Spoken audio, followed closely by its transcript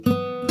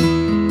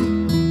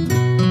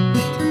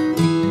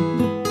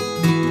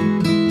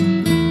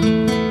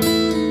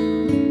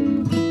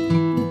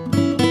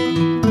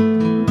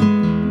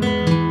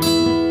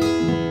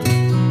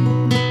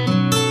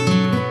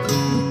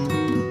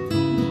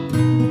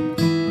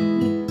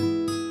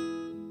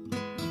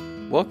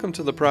Welcome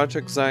to the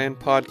Project Zion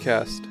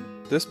podcast.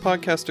 This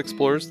podcast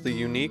explores the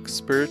unique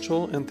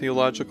spiritual and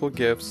theological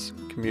gifts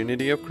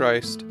Community of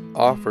Christ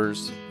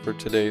offers for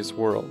today's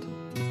world.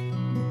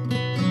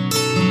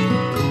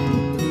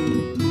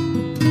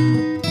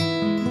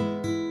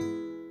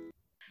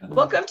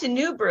 Welcome to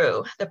New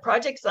Brew, the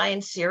Project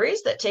Zion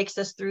series that takes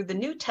us through the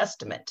New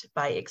Testament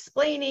by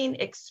explaining,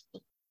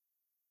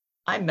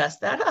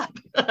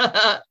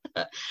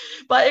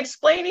 by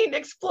explaining,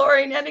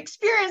 exploring, and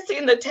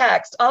experiencing the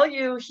text. All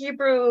you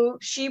Hebrew,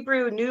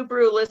 Shebrew, New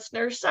Brew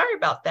listeners, sorry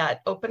about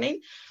that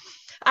opening.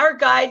 Our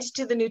guides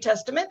to the New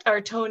Testament are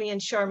Tony and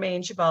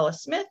Charmaine Shabala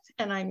Smith,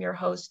 and I'm your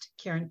host,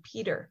 Karen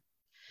Peter.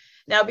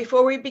 Now,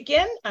 before we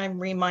begin, I'm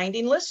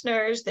reminding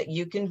listeners that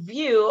you can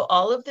view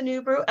all of the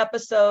New Brew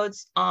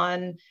episodes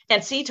and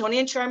see Tony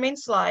and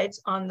Charmaine's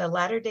slides on the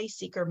Latter-day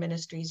Seeker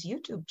Ministries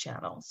YouTube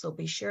channel. So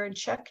be sure and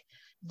check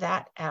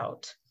that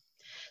out.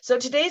 So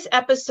today's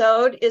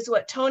episode is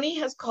what Tony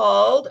has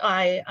called,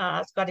 I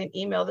got an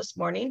email this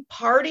morning,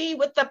 Party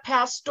with the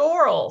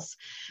Pastorals,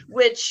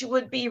 which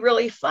would be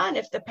really fun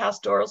if the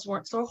pastorals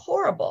weren't so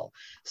horrible.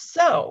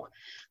 So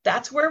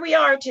that's where we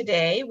are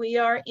today. We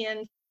are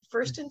in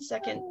 1st and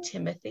 2nd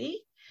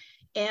Timothy,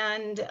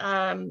 and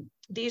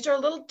these are a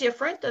little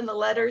different than the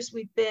letters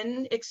we've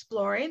been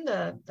exploring,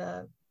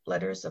 the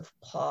letters of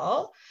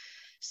Paul.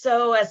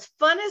 So as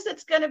fun as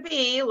it's going to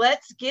be,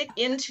 let's get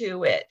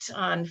into it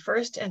on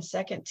 1st and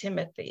 2nd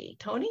Timothy.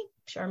 Tony,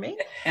 Charmaine?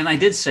 And I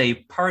did say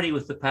party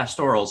with the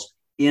pastorals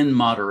in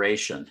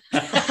moderation.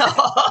 Okay.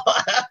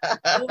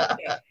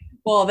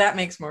 Well, that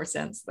makes more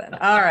sense then.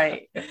 All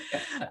right.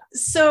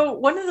 So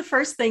one of the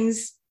first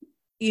things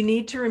you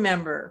need to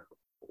remember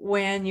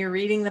when you're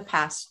reading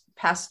the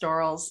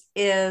pastorals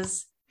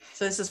is,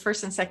 so this is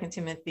 1st and 2nd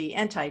Timothy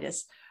and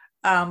Titus,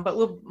 but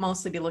we'll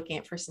mostly be looking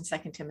at 1st and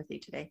 2nd Timothy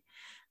today,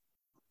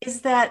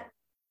 is that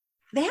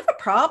they have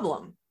a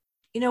problem.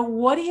 You know,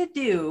 what do you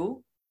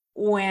do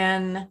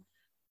when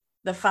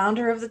the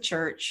founder of the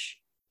church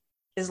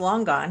is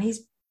long gone?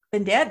 He's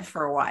been dead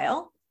for a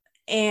while,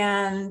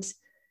 and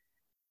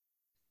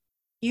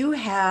you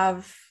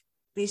have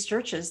these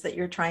churches that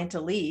you're trying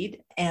to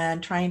lead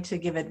and trying to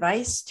give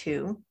advice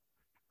to.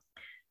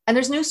 And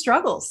there's new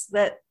struggles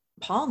that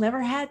Paul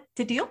never had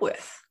to deal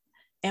with.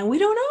 And we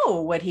don't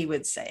know what he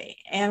would say.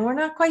 And we're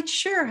not quite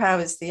sure how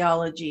his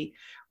theology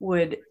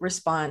would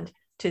respond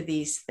to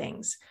these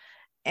things.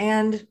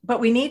 But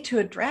we need to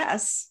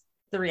address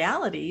the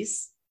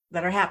realities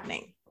that are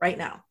happening right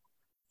now.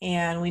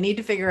 And we need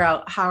to figure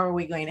out how are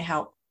we going to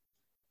help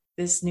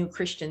this new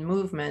Christian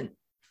movement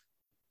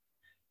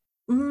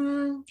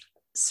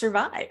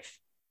survive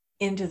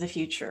into the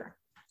future.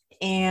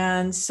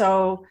 And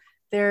so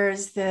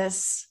there's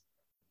this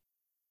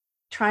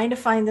trying to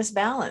find this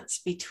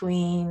balance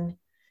between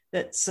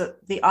that. So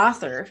the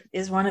author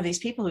is one of these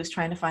people who's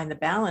trying to find the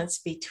balance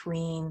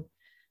between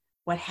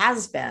what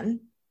has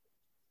been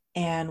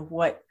and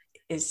what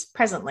is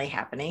presently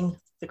happening,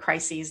 the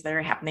crises that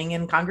are happening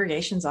in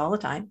congregations all the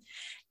time,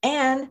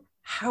 and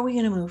how are we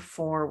going to move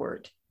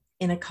forward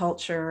in a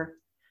culture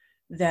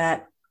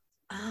that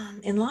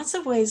in lots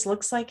of ways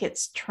looks like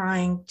it's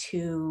trying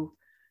to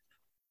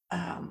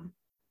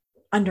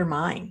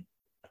undermine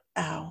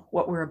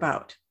what we're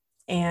about.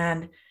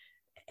 And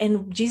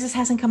Jesus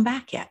hasn't come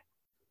back yet.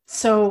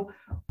 So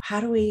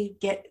how do we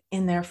get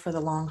in there for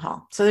the long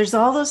haul? So there's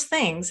all those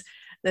things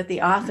that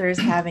the author is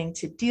having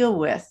to deal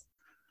with.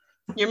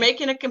 You're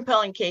making a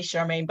compelling case,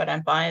 Charmaine, but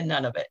I'm buying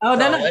none of it. Oh,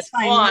 so no, it's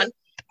fine. Go on.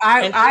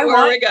 I where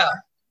want we go.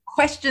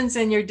 Questions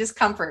in your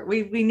discomfort.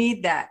 We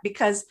need that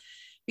because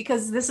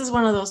this is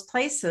one of those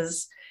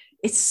places.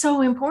 It's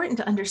so important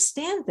to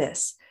understand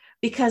this,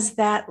 because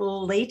that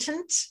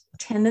latent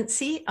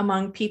tendency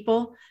among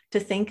people to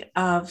think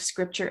of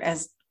scripture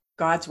as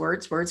God's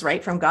words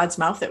right from God's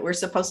mouth that we're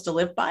supposed to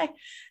live by,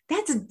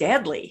 that's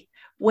deadly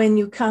when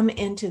you come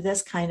into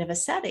this kind of a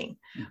setting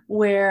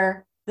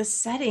where the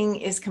setting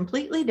is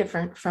completely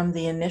different from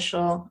the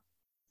initial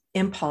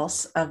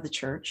impulse of the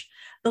church.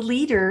 The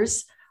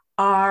leaders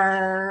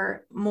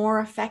are more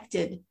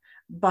affected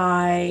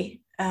by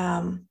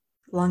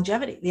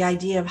longevity, the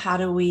idea of how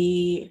do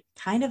we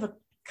kind of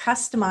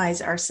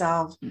customize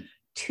ourselves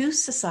to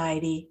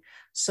society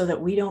so that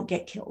we don't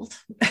get killed,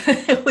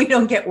 we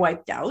don't get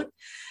wiped out,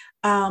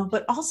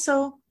 but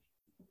also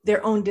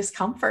their own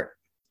discomfort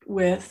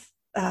with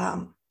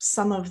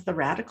some of the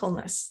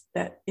radicalness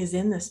that is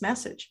in this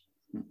message.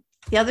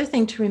 The other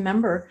thing to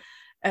remember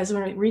as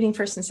we're reading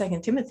 1st and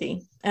 2nd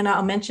Timothy, and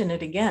I'll mention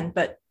it again,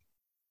 but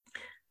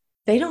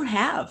they don't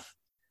have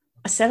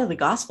a set of the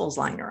Gospels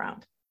lying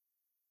around.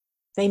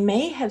 They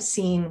may have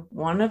seen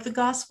one of the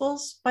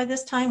Gospels by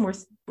this time,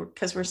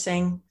 because we're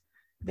saying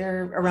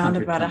they're around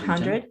about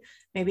 100,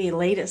 maybe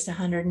latest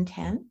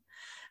 110.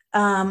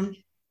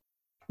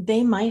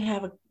 They might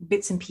have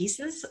bits and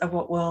pieces of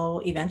what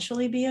will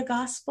eventually be a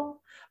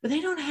gospel, but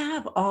they don't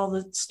have all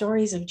the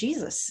stories of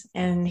Jesus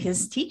and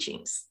his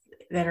teachings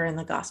that are in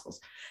the Gospels.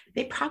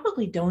 They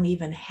probably don't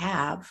even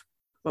have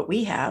what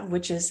we have,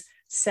 which is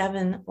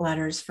 7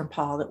 letters from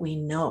Paul that we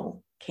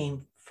know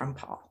came from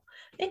Paul.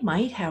 They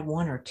might have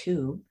one or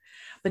two,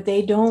 but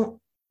they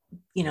don't,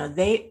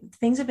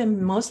 things have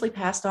been mostly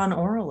passed on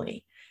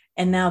orally.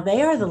 And now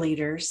they are the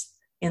leaders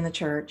in the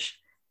church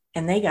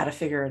and they got to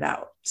figure it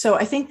out. So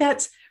I think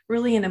that's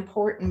really an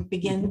important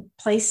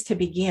place to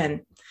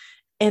begin,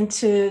 and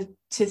to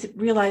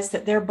realize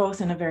that they're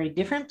both in a very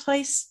different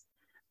place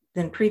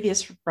than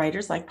previous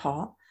writers like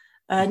Paul,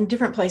 a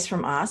different place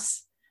from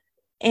us.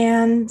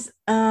 And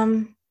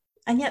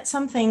yet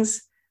some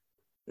things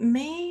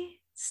may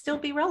still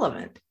be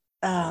relevant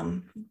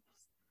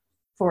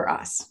for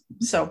us.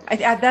 So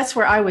that's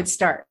where I would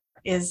start,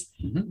 is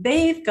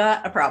they've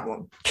got a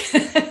problem.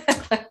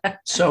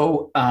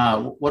 So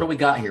what do we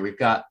got here? We've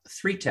got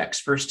 3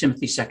 texts, 1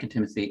 Timothy, 2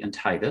 Timothy, and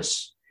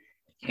Titus.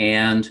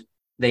 And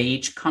they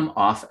each come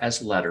off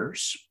as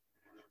letters.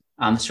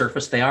 On the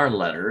surface, they are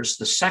letters.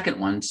 The second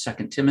one,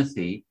 2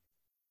 Timothy,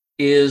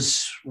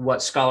 is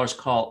what scholars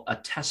call a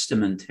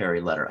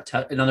testamentary letter.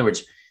 In other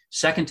words,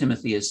 2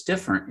 Timothy is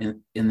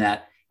different in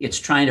that it's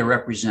trying to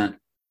represent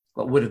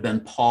what would have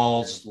been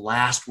Paul's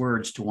last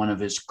words to one of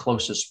his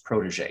closest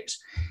proteges.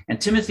 And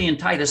Timothy and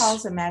Titus...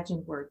 Paul's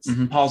imagined words.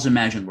 Paul's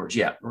imagined words,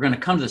 yeah. We're going to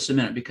come to this in a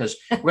minute, because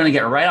we're going to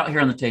get right out here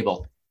on the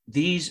table.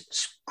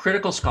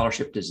 Critical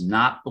scholarship does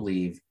not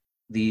believe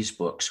these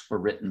books were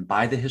written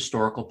by the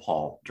historical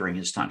Paul during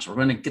his time. So we're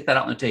going to get that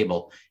out on the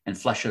table and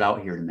flesh it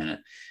out here in a minute.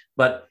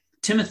 But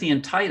Timothy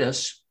and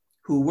Titus,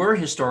 who were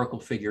historical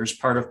figures,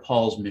 part of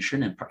Paul's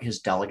mission and his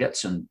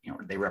delegates, and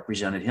they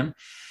represented him,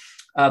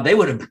 they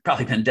would have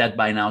probably been dead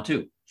by now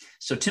too.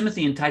 So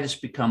Timothy and Titus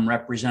become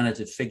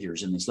representative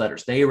figures in these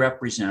letters. They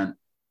represent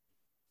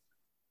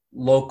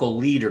local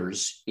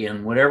leaders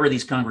in whatever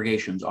these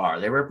congregations are.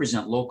 They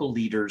represent local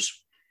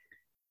leaders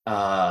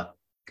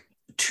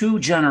 2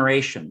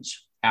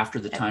 generations after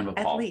the time of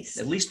Paul.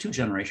 At least 2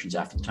 generations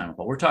after the time of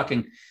Paul. We're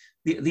talking,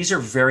 these are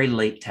very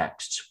late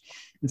texts.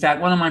 In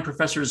fact, one of my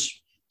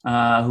professors,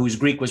 whose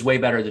Greek was way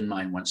better than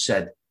mine, once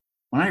said,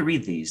 when I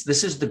read these,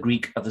 this is the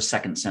Greek of the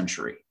 2nd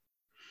century.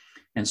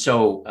 And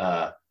so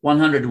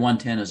 100 to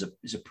 110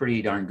 is a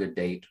pretty darn good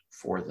date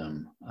for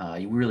them.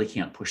 You really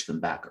can't push them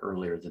back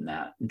earlier than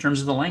that in terms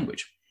of the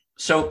language.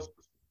 So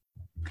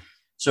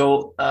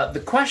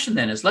the question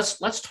then is,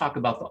 let's talk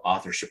about the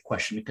authorship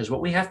question, because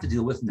what we have to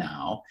deal with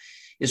now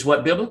is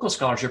what biblical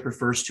scholarship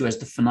refers to as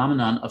the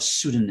phenomenon of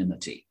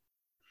pseudonymity.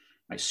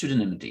 Right?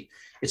 Pseudonymity.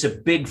 It's a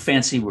big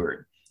fancy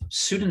word.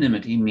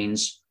 Pseudonymity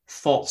means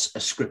false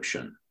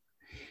ascription.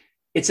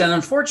 It's an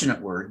unfortunate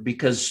word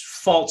because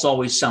false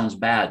always sounds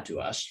bad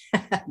to us.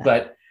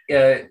 But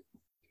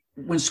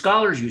when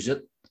scholars use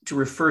it to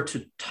refer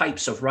to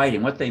types of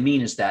writing, what they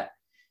mean is that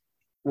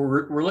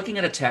we're looking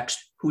at a text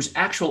whose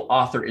actual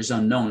author is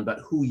unknown, but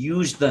who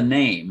used the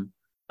name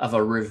of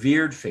a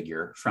revered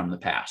figure from the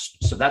past.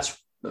 So that's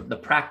the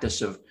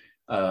practice of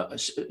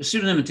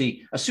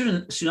pseudonymity. A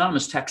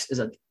pseudonymous text is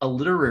a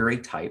literary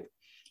type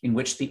in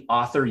which the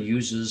author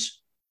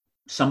uses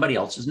somebody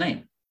else's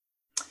name.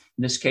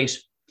 In this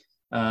case,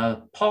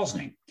 Paul's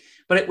name.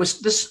 But it was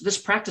this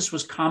practice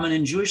was common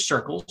in Jewish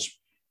circles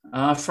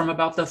from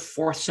about the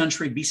 4th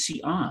century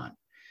BC on.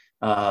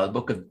 The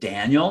book of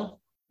Daniel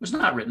was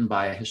not written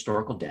by a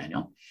historical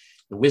Daniel.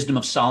 The Wisdom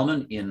of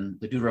Solomon in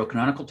the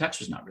Deuterocanonical text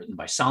was not written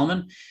by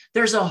Solomon.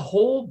 There's a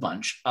whole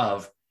bunch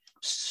of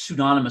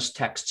pseudonymous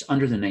texts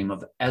under the name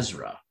of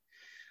Ezra.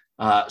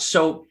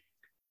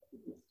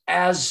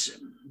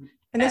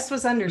 And this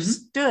was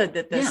understood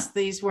that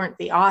these weren't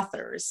the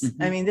authors.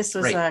 I mean, this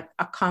was a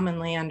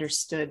commonly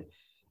understood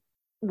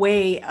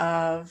way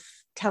of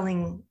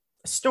telling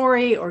a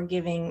story or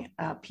giving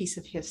a piece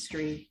of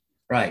history.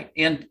 Right.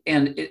 And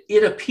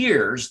it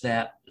appears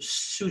that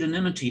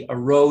pseudonymity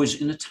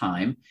arose in a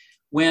time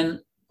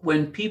when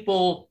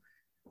people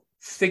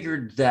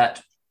figured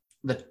that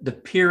the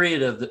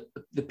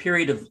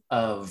period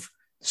of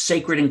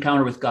sacred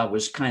encounter with God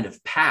was kind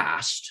of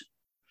past.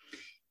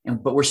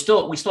 But we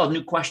still have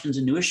new questions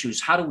and new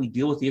issues. How do we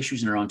deal with the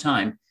issues in our own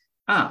time?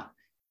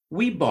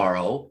 We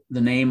borrow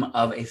the name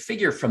of a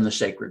figure from the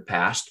sacred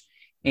past,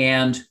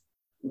 and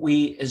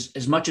we,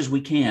 as much as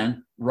we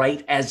can,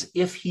 write as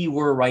if he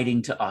were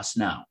writing to us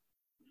now.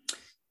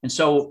 And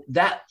so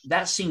that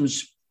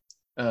seems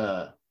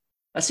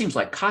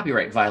like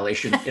copyright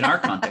violation in our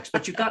context.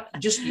 But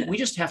we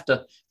just have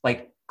to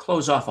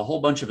close off a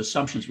whole bunch of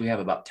assumptions we have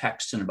about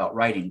texts and about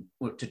writing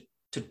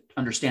to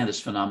understand this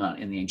phenomenon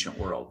in the ancient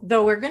world.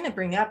 Though we're going to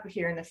bring up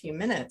here in a few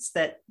minutes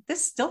that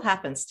this still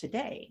happens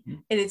today.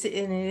 And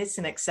it's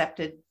an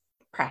accepted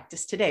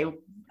practice today.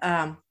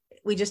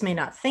 We just may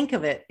not think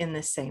of it in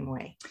the same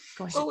way.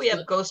 Go ahead. Well, we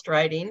have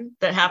ghostwriting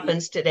that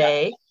happens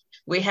today. Yeah.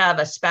 We have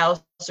a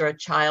spouse or a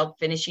child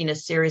finishing a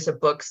series of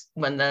books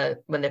when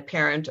the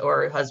parent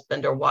or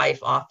husband or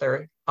wife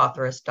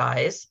authoress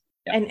dies.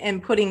 Yeah.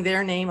 And putting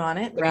their name on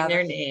it. Putting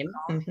their name.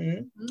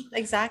 Mm-hmm.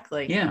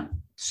 Exactly. Yeah.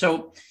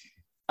 So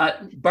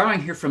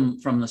borrowing here from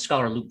the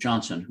scholar Luke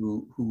Johnson,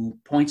 who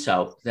points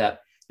out that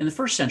in the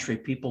 1st century,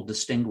 people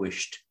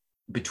distinguished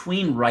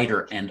between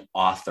writer and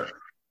author,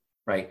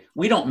 right?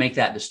 We don't make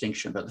that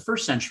distinction, but the 1st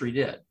century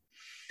did.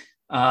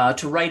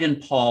 To write in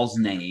Paul's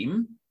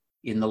name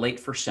in the late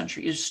first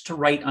century is to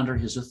write under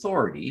his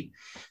authority.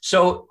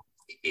 So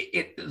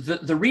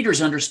the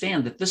readers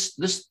understand that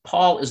this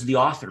Paul is the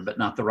author, but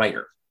not the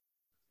writer.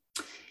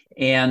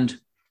 And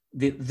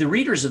the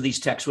readers of these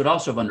texts would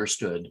also have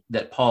understood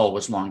that Paul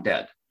was long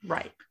dead.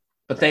 Right.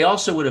 But they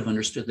also would have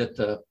understood that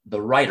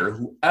the writer,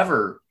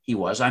 whoever he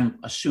was, I'm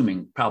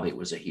assuming probably it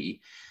was a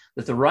he,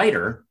 that the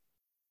writer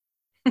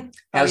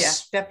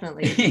has,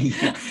 definitely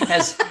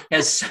has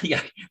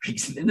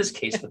in this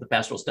case with the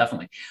pastorals,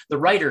 definitely the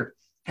writer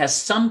has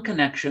some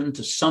connection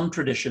to some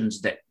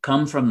traditions that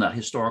come from the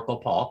historical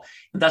Paul,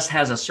 and thus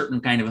has a certain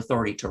kind of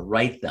authority to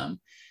write them.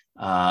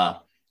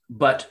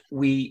 But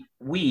we,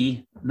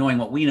 knowing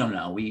what we know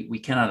now, we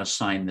cannot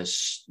assign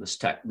these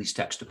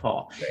texts to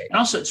Paul. Right. And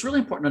also, it's really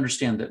important to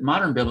understand that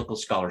modern biblical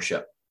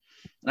scholarship,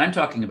 and I'm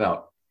talking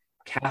about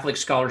Catholic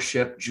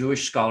scholarship,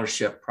 Jewish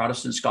scholarship,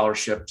 Protestant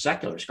scholarship,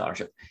 secular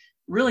scholarship,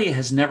 really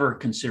has never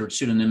considered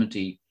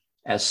pseudonymity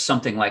as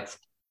something like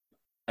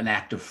an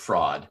act of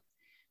fraud.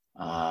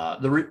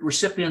 The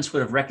recipients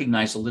would have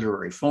recognized the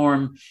literary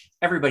form.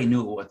 Everybody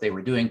knew what they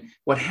were doing.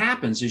 What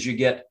happens is you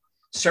get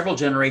several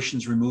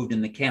generations removed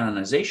in the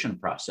canonization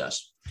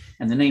process,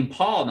 and the name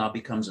Paul now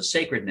becomes a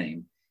sacred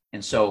name.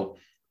 And so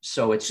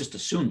it's just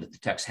assumed that the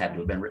text had to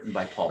have been written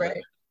by Paul.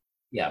 Right.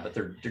 But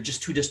they're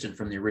just too distant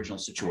from the original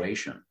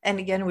situation. And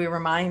again, we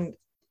remind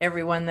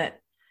everyone that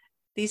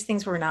these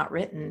things were not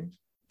written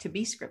to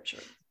be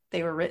scripture.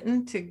 They were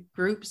written to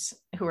groups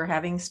who were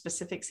having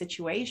specific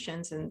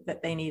situations and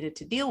that they needed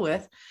to deal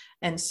with.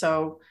 And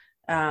so,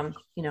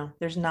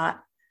 there's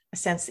not a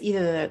sense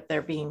either that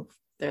they're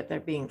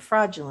being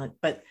fraudulent,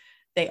 but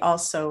they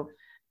also,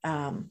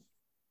 but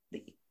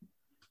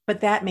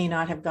that may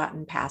not have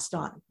gotten passed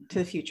on to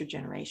the future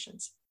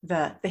generations.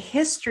 The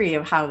history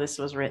of how this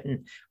was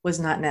written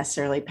was not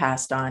necessarily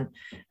passed on,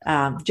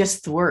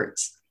 just the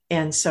words.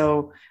 And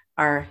so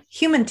our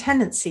human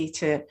tendency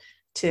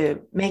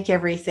to make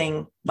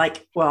everything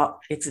like, well,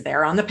 it's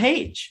there on the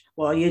page.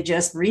 Well, you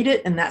just read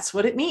it and that's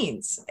what it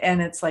means.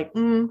 And it's like,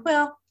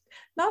 well,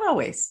 not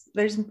always.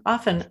 There's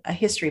often a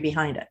history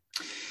behind it.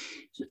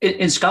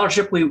 In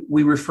scholarship,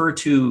 we refer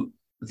to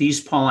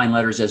these Pauline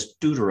letters as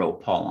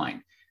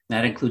Deutero-Pauline.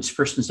 That includes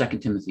 1st and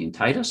 2nd Timothy and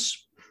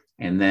Titus,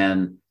 and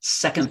then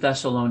 2nd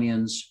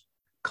Thessalonians,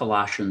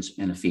 Colossians,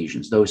 and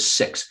Ephesians. Those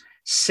six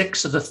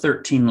of the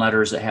 13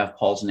 letters that have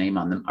Paul's name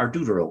on them are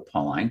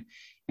Deutero-Pauline.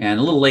 And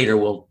a little later,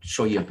 we'll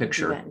show you a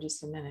picture. Do that in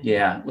just a minute.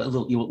 Yeah,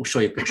 we'll show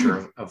you a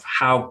picture of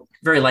how,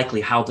 very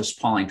likely, how this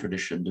Pauline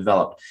tradition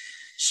developed.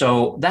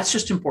 So that's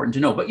just important to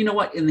know. But you know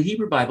what? In the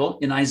Hebrew Bible,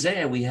 in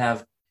Isaiah, we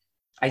have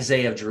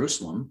Isaiah of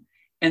Jerusalem,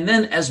 and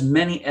then as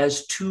many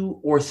as 2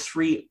 or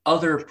 3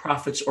 other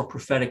prophets or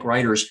prophetic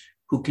writers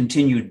who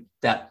continued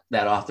that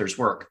author's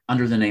work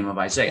under the name of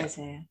Isaiah.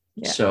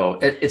 Yeah. So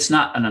it's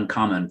not an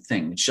uncommon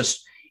thing.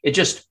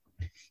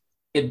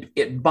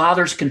 It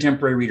bothers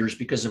contemporary readers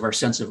because of our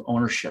sense of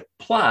ownership.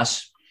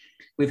 Plus,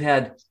 we've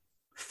had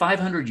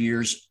 500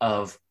 years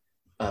of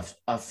a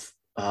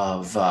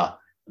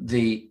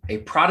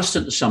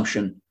Protestant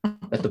assumption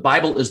that the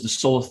Bible is the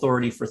sole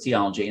authority for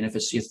theology, and if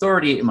it's the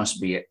authority, it must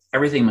be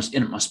everything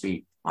in it must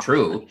be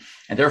true,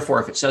 and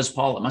therefore, if it says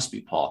Paul, it must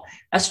be Paul.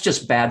 That's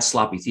just bad,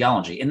 sloppy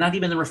theology, and not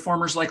even the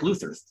reformers like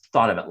Luther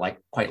thought of it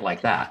quite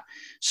like that.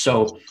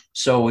 So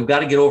we've got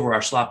to get over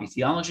our sloppy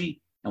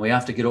theology, and we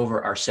have to get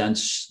over our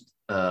sense.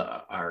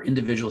 Our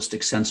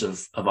individualistic sense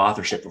of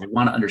authorship, if we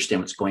want to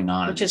understand what's going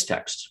on in this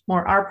text.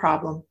 More our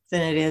problem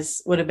than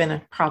would have been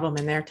a problem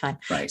in their time.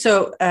 Right.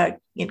 So,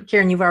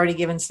 Karen, you've already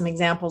given some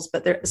examples,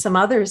 but there are some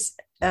others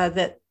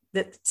that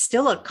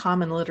still a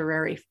common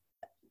literary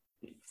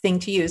thing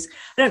to use.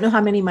 I don't know how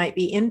many might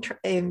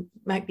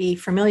be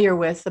familiar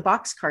with the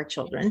Boxcar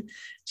Children.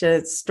 It's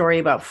a story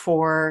about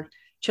 4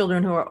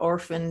 children who are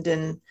orphaned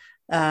and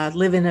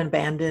live in an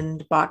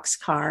abandoned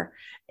boxcar.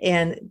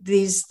 And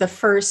the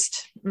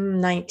first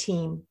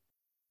 19,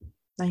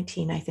 I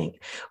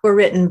think, were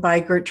written by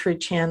Gertrude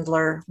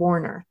Chandler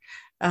Warner.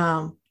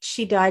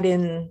 She died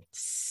in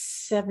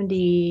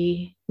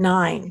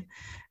 1979.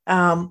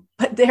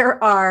 But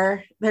there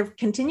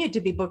continued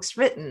to be books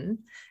written,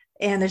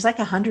 and there's like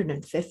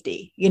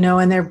 150,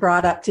 and they're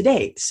brought up to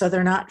date. So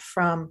they're not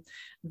from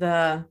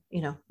the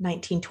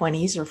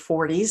 1920s or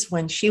 40s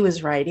when she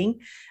was writing.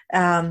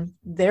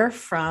 They're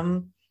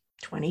from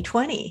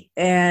 2020,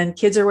 and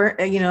kids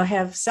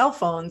have cell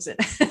phones and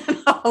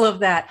all of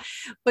that,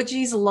 but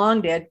she's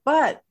long dead.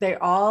 But they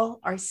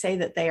all say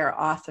that they are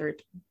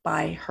authored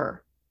by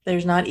her.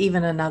 There's not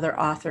even another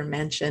author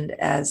mentioned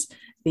as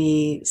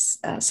the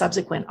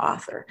subsequent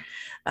author.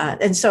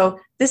 And so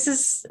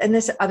this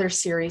other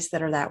series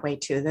that are that way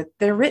too, that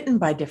they're written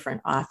by different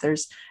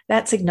authors.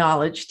 That's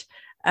acknowledged,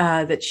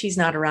 that she's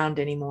not around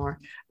anymore,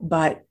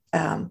 but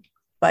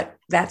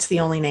that's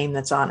the only name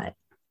that's on it.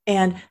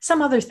 And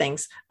some other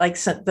things like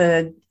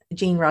the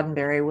Gene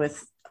Roddenberry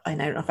and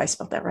I don't know if I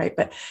spelled that right,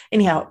 but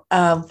anyhow,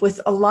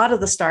 with a lot of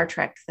the Star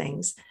Trek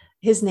things,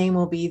 his name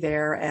will be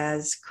there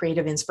as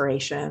creative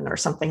inspiration or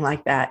something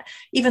like that,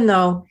 even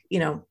though,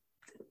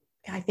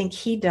 I think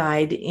he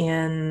died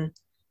in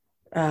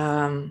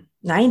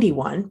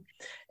 91.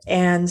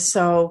 And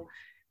so,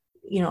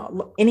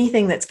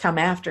 anything that's come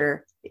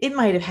after, it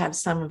might have had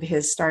some of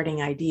his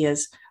starting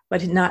ideas,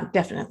 but not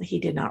definitely, he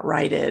did not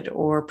write it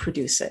or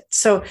produce it.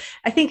 So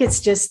I think it's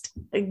just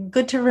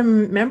good to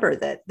remember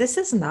that this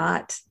is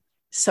not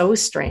so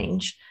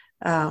strange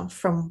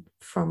from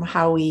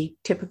how we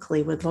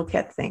typically would look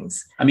at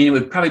things. I mean, it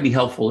would probably be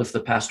helpful if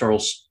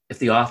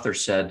the author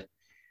said,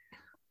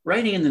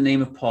 writing in the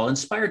name of Paul,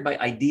 inspired by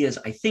ideas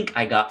I think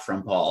I got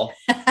from Paul,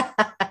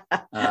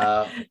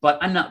 but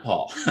I'm not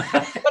Paul.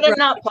 But I'm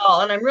not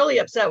Paul, and I'm really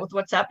upset with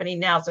what's happening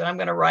now, so I'm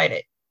going to write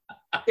it.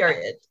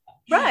 Period.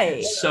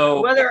 Right.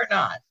 So whether or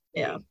not,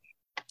 yeah,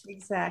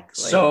 exactly.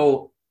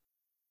 So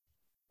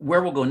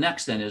where we'll go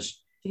next then is.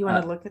 Do you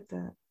want to look at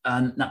that?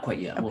 Not quite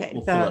yet. Okay.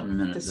 We'll pull it in a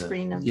minute. The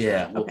screen.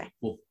 Yeah. Okay.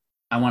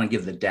 I want to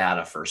give the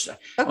data first.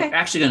 Okay. I'm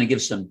actually going to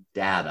give some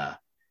data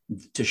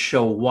to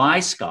show why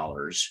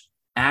scholars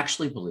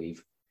actually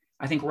believe,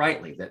 I think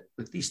rightly, that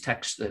these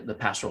texts, the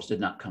pastorals, did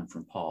not come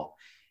from Paul.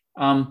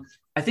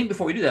 I think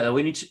before we do that,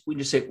 we need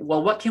to say,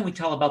 well, what can we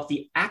tell about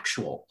the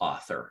actual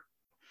author?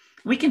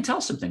 We can tell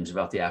some things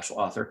about the actual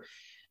author.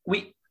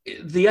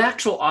 The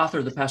actual author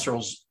of the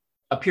pastorals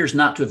appears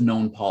not to have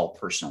known Paul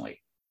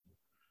personally.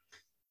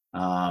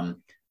 The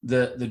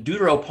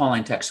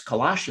Deutero-Pauline text,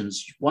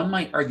 Colossians, one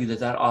might argue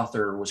that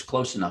author was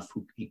close enough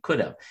who he could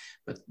have,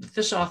 but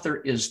this author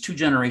is 2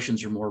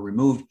 generations or more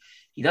removed.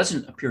 He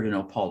doesn't appear to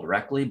know Paul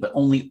directly, but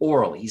only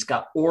orally. He's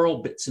got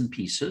oral bits and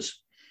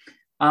pieces.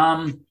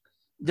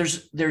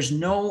 There's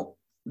no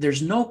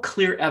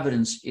clear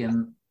evidence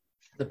in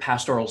the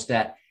pastorals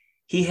that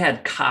he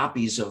had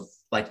copies of,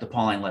 like, the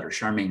Pauline letters.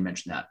 Charmaine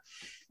mentioned that.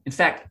 In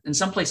fact, in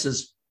some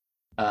places,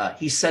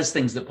 he says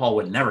things that Paul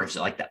would never have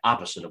said, like the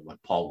opposite of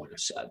what Paul would have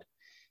said.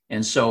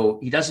 And so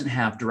he doesn't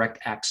have direct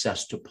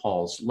access to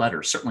Paul's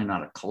letters, certainly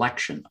not a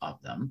collection of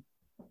them.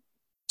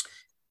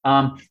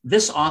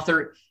 This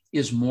author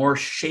is more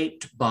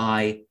shaped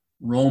by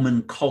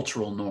Roman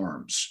cultural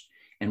norms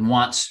and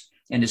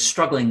is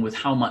struggling with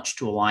how much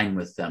to align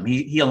with them.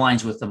 He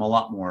aligns with them a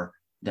lot more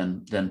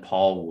than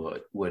Paul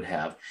would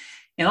have.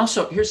 And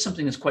also, here's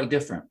something that's quite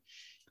different.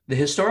 The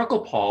historical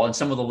Paul, and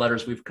some of the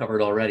letters we've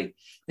covered already,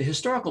 the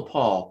historical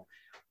Paul,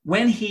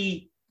 when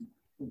he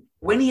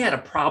had a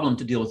problem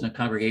to deal with in a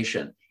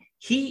congregation,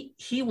 he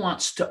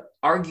wants to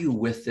argue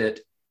with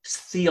it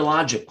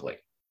theologically,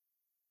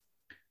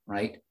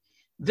 right?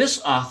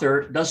 This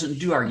author doesn't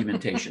do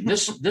argumentation.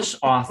 This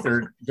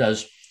author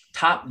does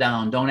top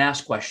down, don't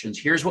ask questions.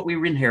 Here's what we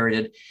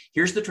inherited.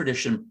 Here's the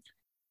tradition.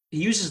 He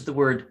uses the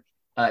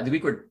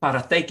Greek word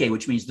paratheke,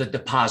 which means the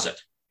deposit.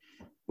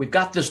 We've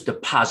got this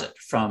deposit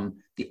from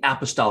the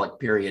apostolic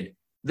period.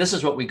 This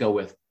is what we go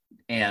with.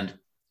 And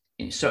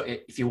so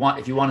if you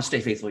want to stay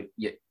faithful,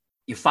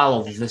 you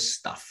follow this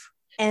stuff.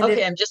 And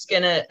okay, I'm just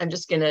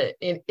gonna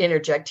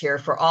interject here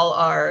for all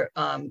our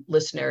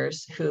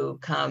listeners who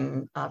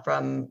come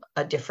from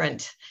a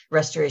different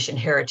Restoration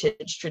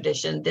heritage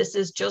tradition. This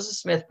is Joseph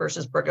Smith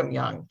versus Brigham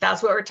Young.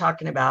 That's what we're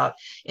talking about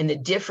in the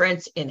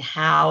difference in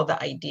how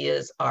the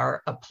ideas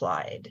are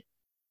applied.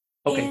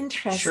 Okay,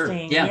 interesting. Sure.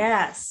 Yeah.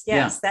 Yes.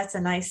 Yeah. That's a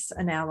nice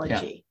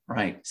analogy. Yeah,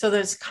 right. So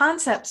those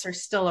concepts are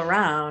still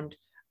around,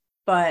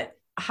 but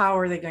how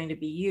are they going to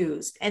be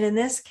used? And in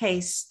this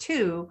case,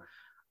 too,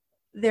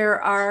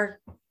 there are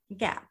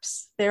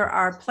gaps. There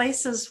are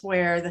places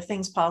where the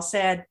things Paul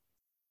said,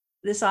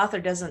 this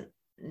author doesn't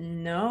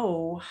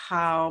know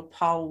how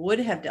Paul would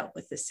have dealt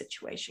with this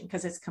situation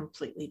because it's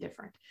completely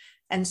different.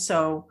 And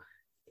so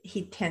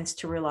he tends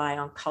to rely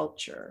on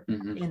culture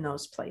in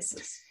those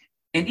places.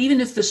 And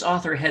even if this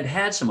author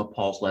had some of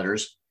Paul's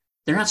letters,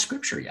 they're not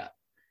scripture yet.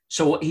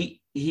 So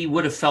he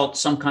would have felt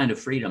some kind of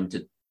freedom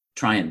to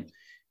try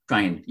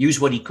and use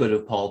what he could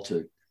of Paul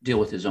to deal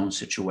with his own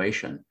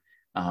situation.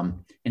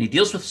 And he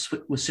deals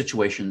with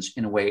situations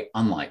in a way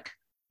unlike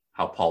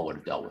how Paul would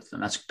have dealt with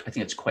them. I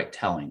think it's quite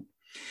telling.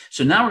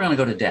 So now we're going to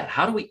go to data.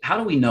 How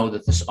do we know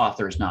that this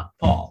author is not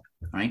Paul,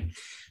 right?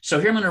 So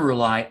here I'm going to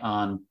rely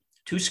on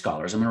 2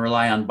 scholars. I'm going to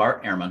rely on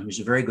Bart Ehrman, who's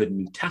a very good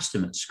New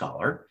Testament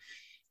scholar.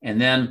 And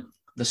then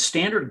the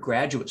standard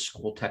graduate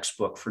school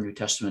textbook for New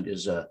Testament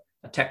is a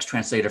text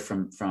translated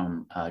from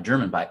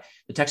German.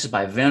 The text is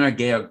by Werner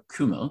Georg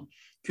Kümmel.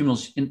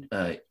 Kümmel's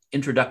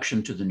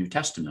Introduction to the New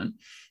Testament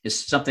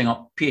is something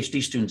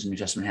PhD students in New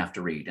Testament have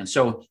to read. And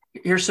so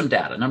here's some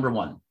data. Number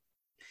 1,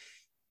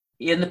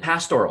 in the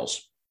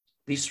pastorals,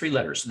 these 3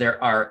 letters,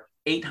 there are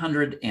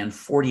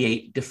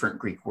 848 different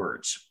Greek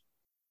words.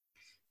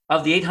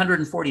 Of the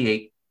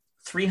 848,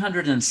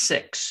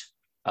 306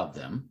 of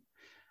them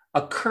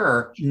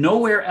occur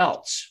nowhere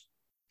else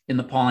in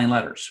the Pauline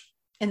letters.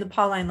 In the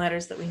Pauline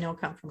letters that we know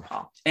come from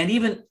Paul. And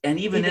even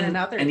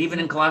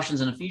in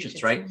Colossians and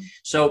Ephesians, right?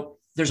 So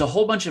there's a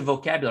whole bunch of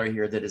vocabulary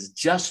here that is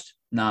just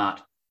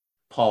not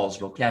Paul's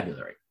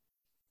vocabulary.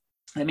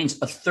 That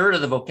means a third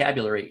of the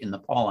vocabulary in the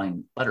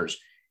Pauline letters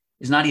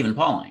is not even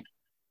Pauline,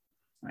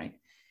 right?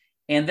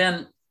 And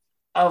then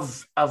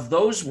of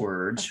those A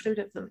words, third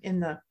of them in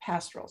the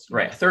pastorals.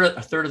 right? A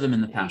third of them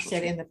in the You pastorals.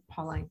 said in the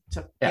Pauline.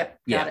 So Yeah, yep,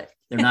 yeah. got it.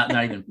 They're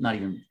not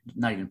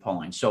even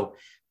Pauline. So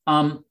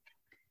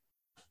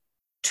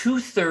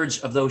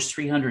 2/3 of those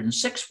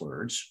 306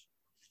 words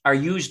are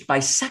used by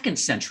second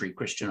century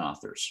Christian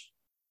authors.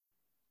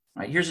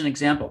 Right, here's an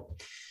example.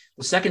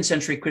 The second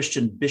century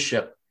Christian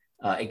bishop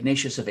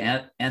Ignatius of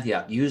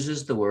Antioch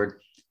uses the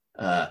word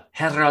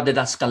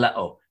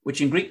herodidaskaleo, which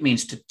in Greek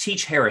means to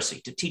teach heresy,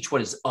 to teach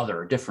what is other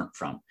or different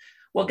from.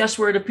 Well, guess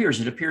where it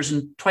appears? It appears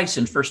twice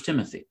in 1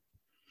 Timothy.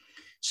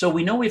 So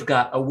we know we've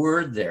got a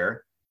word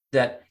there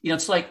that,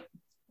 it's like,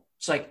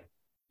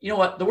 you know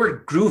what? The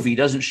word groovy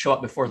doesn't show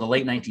up before the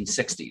late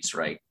 1960s,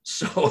 right?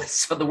 So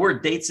the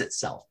word dates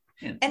itself.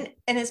 And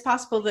it's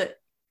possible that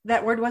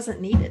that word wasn't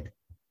needed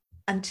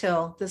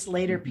until this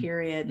later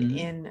period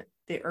in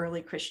the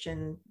early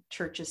Christian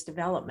church's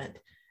development.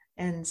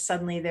 And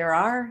suddenly there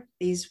are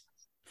these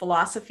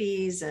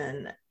philosophies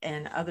and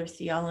other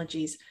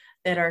theologies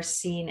that are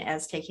seen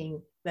as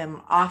taking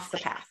them off the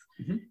path.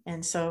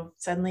 And so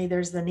suddenly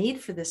there's the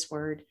need for this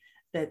word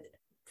that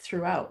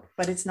throughout,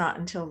 but it's not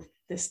until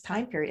this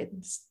time period,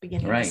 it's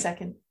beginning of the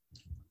second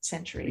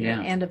century,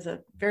 and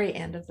the very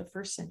end of the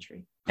first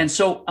century. And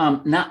so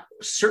not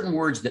certain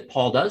words that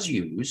Paul does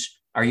use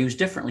are used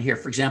differently here.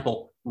 For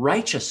example,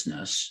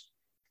 righteousness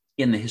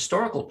in the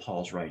historical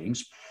Paul's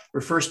writings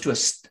refers to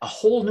a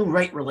whole new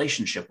right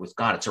relationship with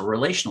God. It's a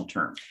relational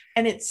term.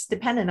 And it's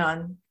dependent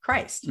on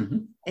Christ.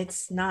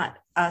 It's not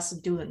us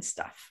doing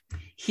stuff.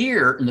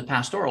 Here in the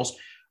pastorals,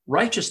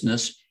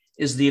 righteousness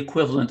is the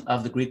equivalent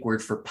of the Greek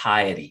word for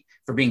piety,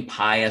 for being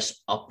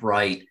pious,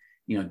 upright,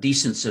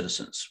 decent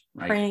citizens,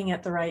 right? Praying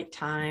at the right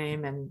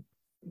time and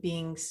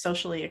being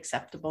socially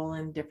acceptable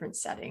in different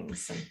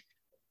settings. And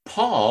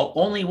Paul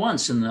only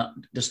once in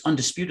this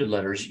undisputed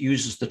letters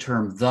uses the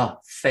term the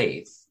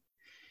faith.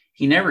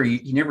 He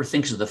never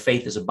thinks of the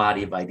faith as a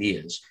body of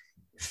ideas.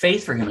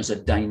 Faith for him is a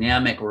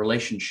dynamic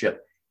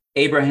relationship.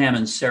 Abraham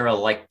and Sarah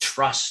like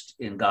trust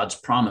in God's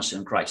promise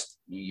in Christ.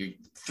 You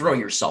throw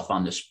yourself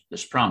on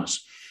this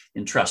promise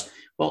in trust.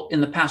 Well,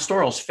 in the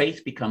pastorals,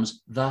 faith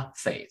becomes the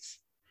faith,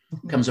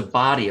 becomes a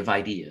body of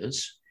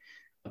ideas,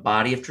 a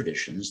body of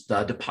traditions,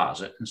 the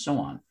deposit, and so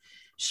on.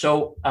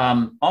 So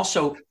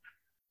also,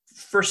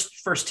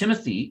 First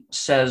Timothy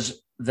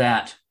says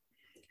that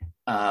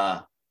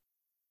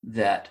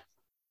that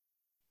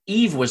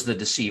Eve was the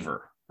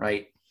deceiver,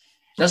 right?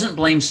 Doesn't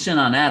blame sin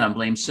on Adam,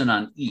 blames sin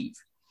on Eve,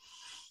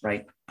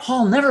 right?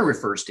 Paul never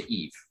refers to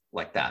Eve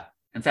like that.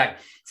 In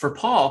fact, for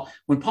Paul,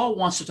 when Paul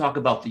wants to talk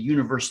about the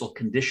universal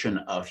condition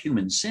of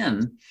human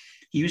sin,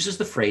 he uses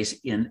the phrase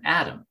in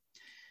Adam.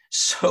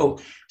 So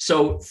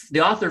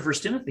the author of 1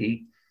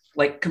 Timothy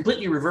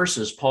completely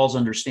reverses Paul's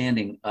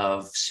understanding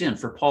of sin.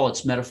 For Paul,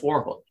 it's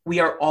metaphorical. We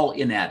are all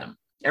in Adam.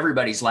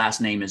 Everybody's last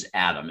name is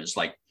Adam, is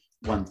like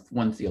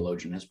one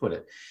theologian has put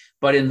it.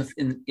 But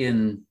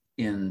in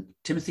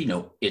Timothy,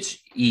 no, it's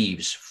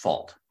Eve's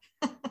fault.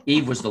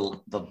 Eve was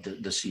the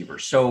deceiver.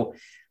 So,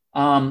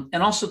 and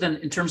also then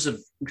in terms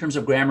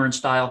of grammar and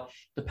style,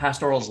 the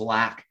pastorals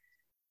lack.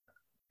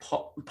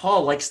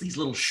 Paul likes these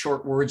little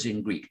short words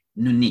in Greek,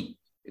 nouni,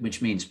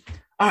 which means,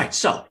 all right,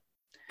 so,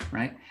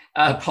 right?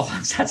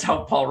 That's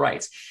how Paul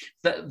writes.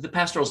 The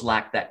pastorals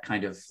lack that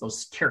kind of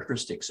those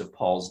characteristics of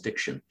Paul's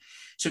diction.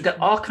 So we've got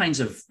all kinds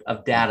of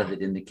data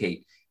that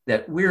indicate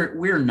that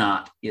we're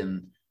not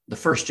in the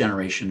first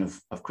generation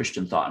of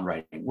Christian thought and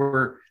writing.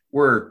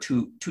 We're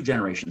two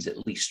generations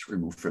at least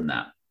removed from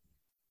that.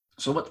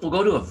 So we'll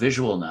go to a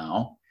visual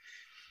now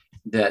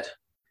that,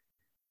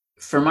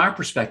 from our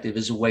perspective,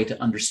 is a way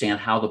to understand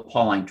how the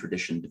Pauline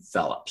tradition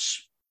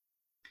develops.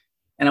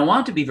 And I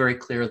want to be very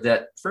clear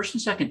that 1st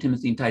and 2nd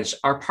Timothy and Titus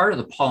are part of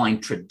the Pauline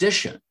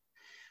tradition,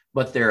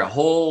 but they're a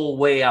whole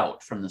way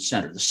out from the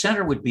center. The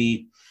center would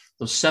be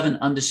those 7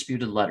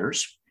 undisputed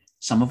letters,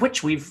 some of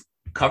which we've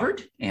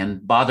covered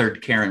and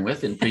bothered Karen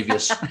with in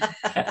previous.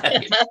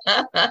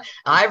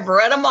 I've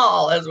read them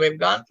all as we've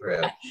gone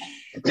through.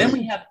 Then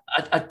we have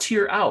a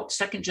tier out,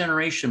 second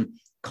generation,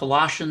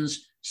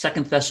 Colossians,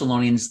 2nd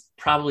Thessalonians.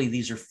 Probably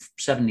these are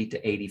 70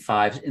 to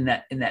 85 in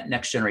that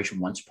next generation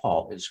once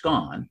Paul is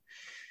gone.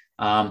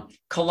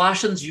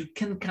 Colossians, you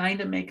can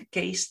kind of make a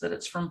case that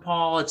it's from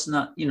Paul. It's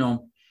not,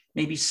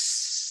 maybe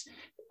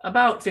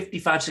about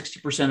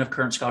 55-60% of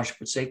current scholarship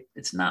would say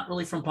it's not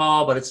really from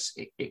Paul, but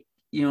it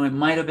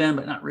might have been,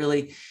 but not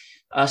really.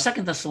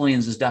 2nd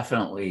Thessalonians is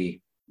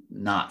definitely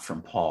not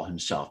from Paul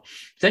himself.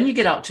 Then you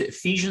get out to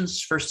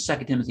Ephesians, 1st,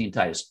 2nd Timothy, and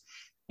Titus.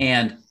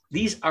 And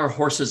these are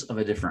horses of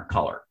a different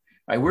color.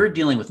 Right? We're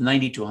dealing with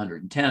 90 to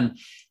 110.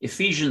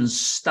 Ephesians'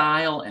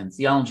 style and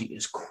theology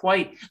is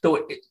quite,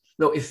 though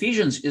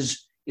Ephesians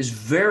is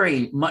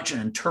very much an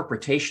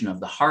interpretation of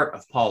the heart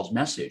of Paul's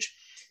message.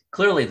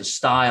 Clearly, the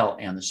style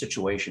and the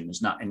situation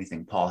is not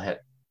anything Paul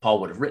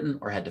would have written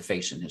or had to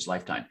face in his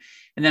lifetime.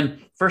 And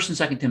then 1st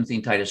and 2nd Timothy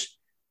and Titus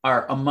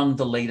are among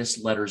the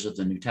latest letters of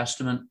the New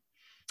Testament.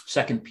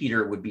 2nd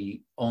Peter would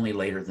be only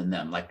later than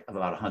them, like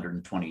about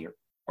 120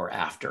 or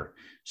after.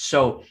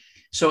 So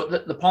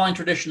the Pauline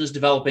tradition is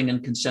developing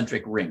in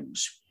concentric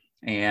rings.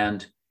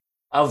 And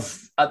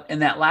in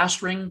that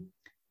last ring,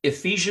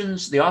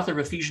 the author of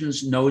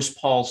Ephesians knows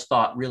Paul's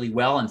thought really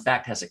well. In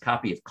fact, has a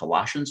copy of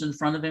Colossians in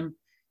front of him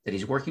that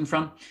he's working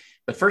from.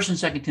 But 1st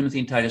and 2nd Timothy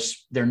and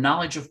Titus, their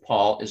knowledge of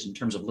Paul is in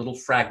terms of little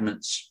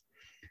fragments,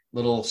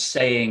 little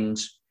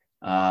sayings,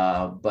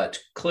 but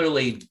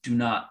clearly do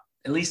not,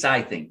 at least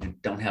I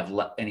think, don't have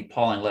any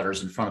Pauline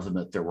letters in front of them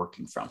that they're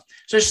working from.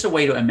 So it's just a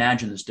way to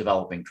imagine this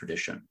developing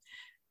tradition.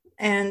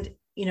 And,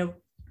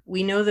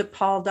 we know that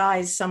Paul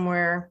dies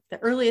somewhere, the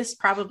earliest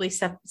probably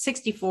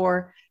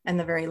 64 and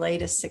the very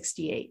latest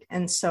 68.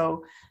 And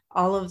so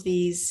all of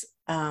these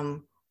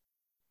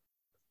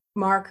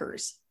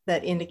markers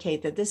that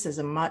indicate that this is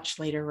a much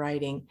later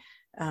writing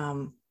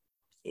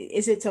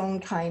is its own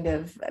kind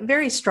of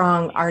very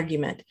strong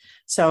argument.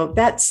 So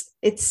and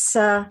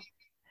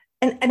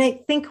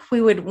I think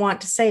we would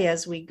want to say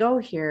as we go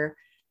here,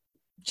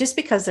 just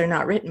because they're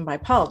not written by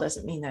Paul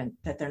doesn't mean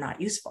that they're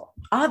not useful.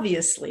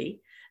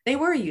 Obviously, they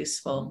were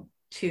useful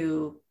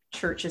to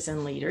churches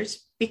and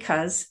leaders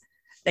because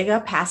they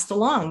got passed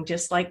along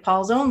just like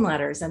Paul's own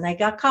letters, and they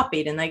got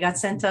copied and they got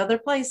sent to other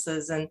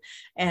places. And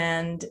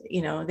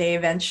they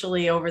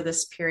eventually, over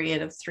this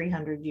period of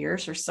 300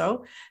 years or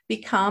so,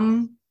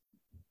 become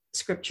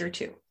scripture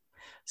too.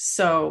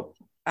 So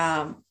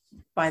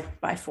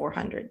by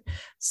 400.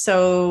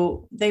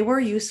 So they were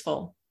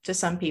useful to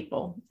some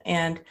people.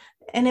 And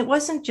it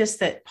wasn't just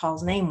that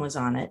Paul's name was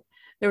on it.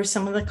 There was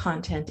some of the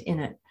content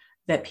in it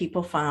that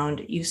people found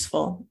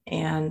useful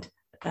and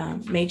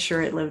made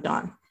sure it lived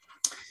on.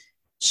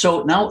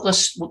 So now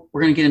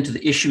we're going to get into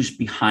the issues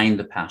behind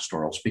the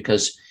pastorals,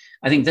 because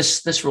I think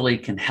this really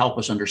can help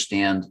us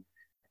understand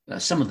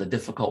some of the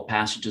difficult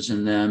passages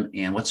in them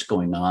and what's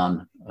going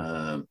on.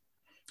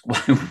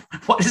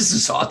 Why does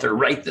this author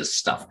write this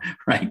stuff,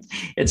 right?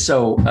 And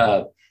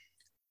so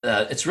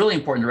it's really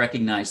important to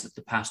recognize that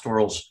the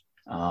pastorals,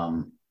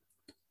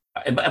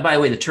 and by the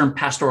way, the term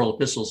pastoral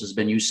epistles has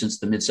been used since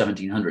the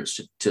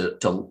mid-1700s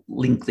to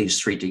link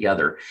these three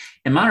together.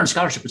 And modern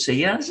scholarship would say,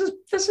 yeah,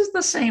 this is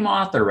the same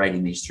author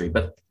writing these three,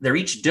 but they're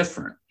each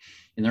different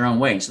in their own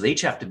way. So they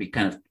each have to be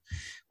kind of,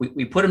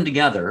 we put them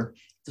together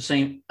the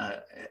same.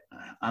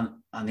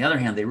 On the other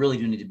hand, they really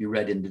do need to be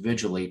read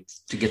individually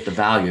to get the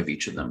value of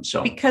each of them.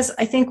 So, because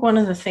I think one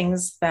of the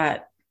things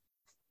that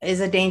is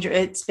a danger,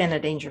 it's been a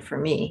danger for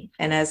me.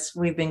 And as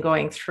we've been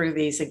going through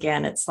these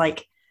again, it's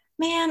like,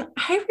 man,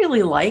 I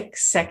really like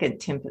Second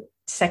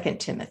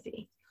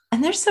Timothy.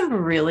 And there's some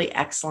really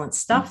excellent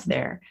stuff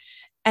there.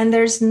 And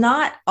there's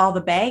not all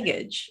the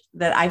baggage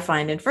that I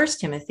find in First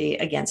Timothy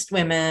against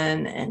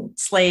women and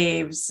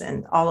slaves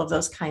and all of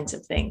those kinds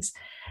of things.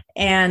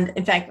 And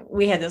in fact,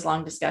 we had this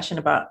long discussion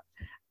about,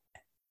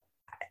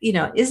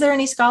 is there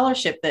any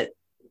scholarship that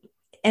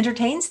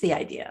entertains the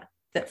idea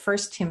that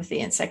First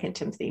Timothy and Second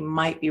Timothy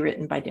might be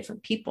written by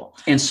different people?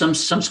 And some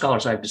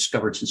scholars I've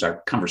discovered since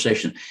our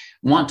conversation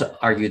want to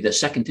argue that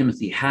Second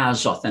Timothy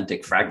has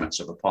authentic fragments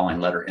of a Pauline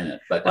letter in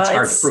it, but it's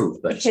hard to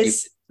prove. But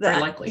it's very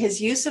likely.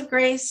 His use of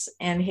grace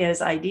and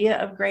his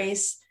idea of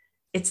grace,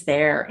 it's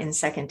there in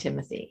Second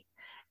Timothy.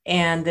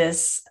 And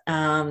this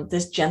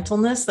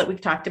gentleness that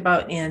we've talked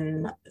about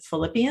in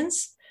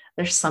Philippians,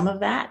 there's some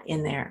of that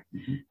in there.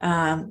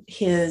 Mm-hmm.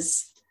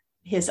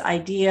 His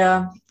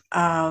idea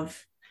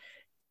of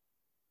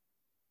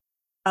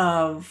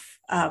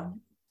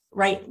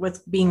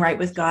being right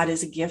with God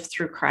is a gift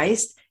through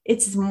Christ.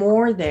 It's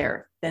more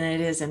there than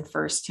it is in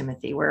First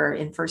Timothy, where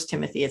in First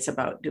Timothy it's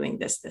about doing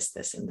this, this,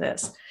 this, and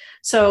this.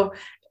 So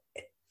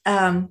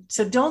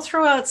don't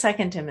throw out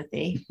Second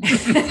Timothy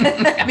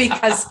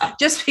because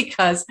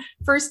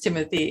First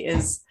Timothy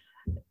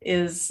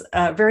is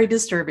very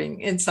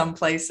disturbing in some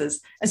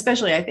places,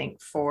 especially I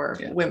think for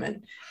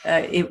women.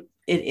 It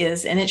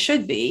is, and it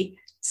should be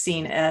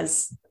seen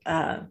as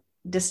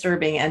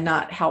disturbing and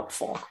not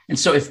helpful. And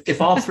so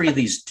if all three of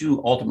these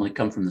do ultimately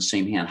come from the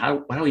same hand, how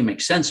do we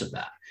make sense of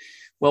that?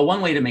 Well,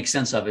 one way to make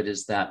sense of it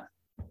is that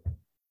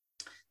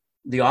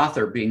the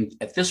author, being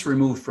at this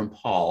removed from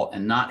Paul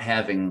and not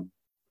having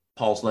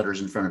Paul's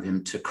letters in front of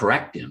him to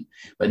correct him,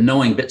 but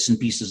knowing bits and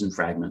pieces and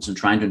fragments and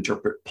trying to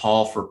interpret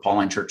Paul for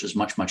Pauline churches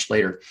much, much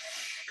later,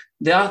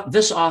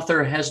 this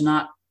author has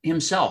not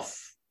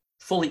himself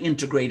fully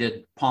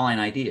integrated Pauline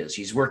ideas.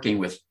 He's working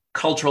with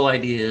cultural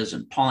ideas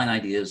and Pauline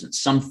ideas, and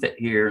some fit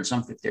here and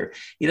some fit there.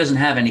 He doesn't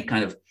have any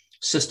kind of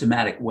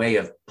systematic way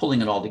of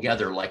pulling it all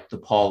together like the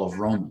Paul of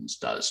Romans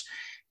does.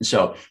 And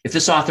so if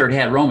this author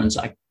had Romans,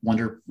 I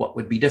wonder what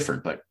would be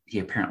different, but he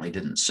apparently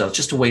didn't. So it's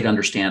just a way to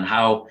understand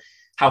how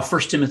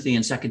First Timothy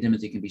and Second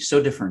Timothy can be so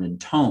different in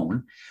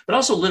tone, but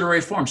also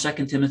literary form.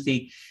 Second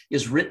Timothy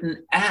is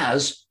written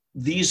as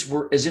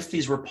if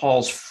these were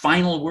Paul's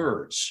final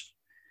words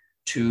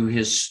to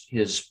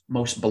his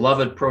most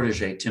beloved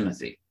protege,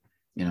 Timothy.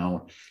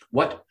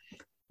 What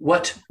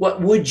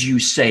would you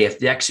say if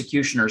the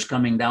executioner is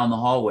coming down the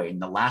hallway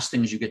and the last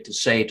things you get to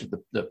say to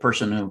the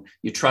person who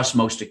you trust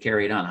most to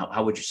carry it on?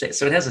 How would you say it?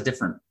 So it has a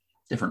different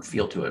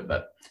feel to it,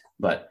 but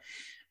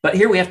But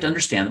here we have to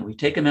understand that we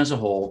take them as a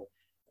whole.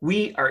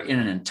 We are in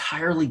an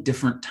entirely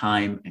different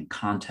time and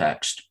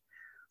context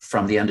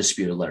from the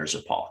undisputed letters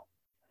of Paul.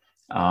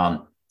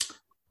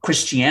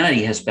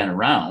 Christianity has been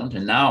around,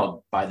 and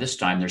now by this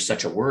time there's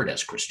such a word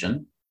as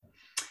Christian.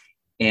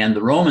 And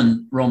the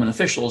Roman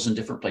officials in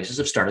different places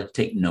have started to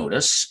take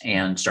notice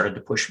and started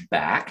to push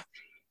back.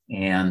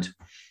 And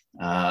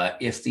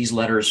if these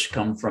letters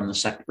come from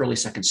the early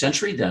 2nd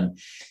century, then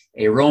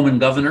a Roman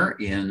governor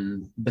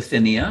in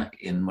Bithynia,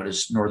 in what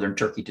is northern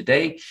Turkey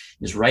today,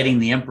 is writing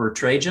the Emperor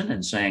Trajan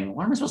and saying,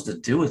 "What am I supposed to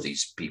do with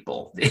these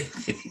people?"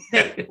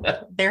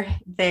 They're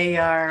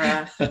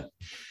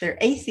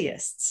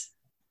atheists,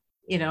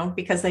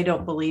 because they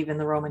don't believe in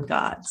the Roman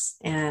gods,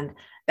 and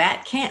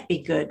that can't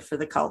be good for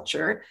the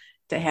culture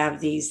to have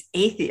these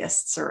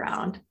atheists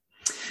around.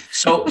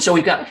 So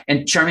we've got,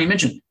 and Charmaine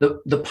mentioned,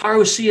 the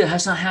parousia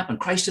has not happened.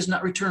 Christ has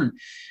not returned.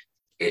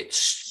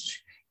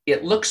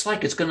 It looks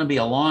like it's going to be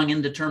a long,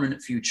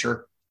 indeterminate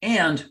future,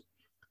 and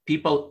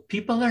people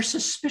are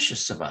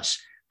suspicious of us.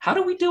 How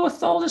do we deal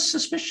with all this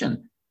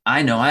suspicion?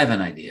 I know I have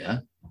an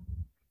idea.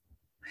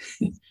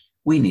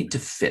 We need to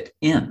fit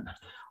in.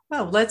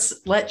 Well,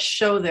 let's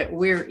show that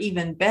we're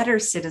even better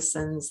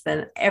citizens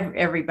than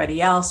everybody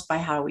else by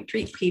how we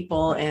treat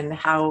people and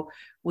how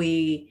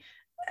we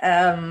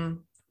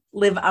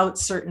live out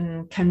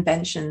certain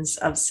conventions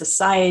of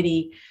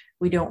society.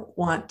 We don't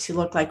want to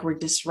look like we're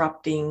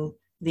disrupting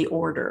the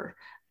order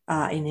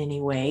in any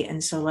way.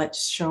 And so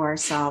let's show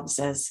ourselves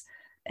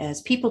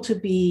as people to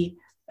be,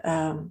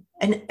 and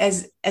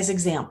as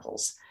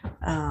examples.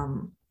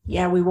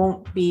 We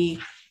won't be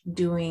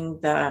doing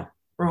the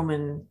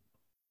Roman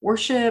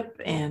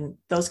worship and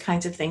those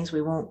kinds of things.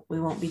 We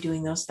won't be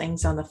doing those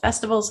things on the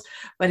festivals,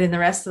 but in the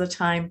rest of the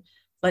time,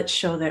 let's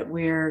show that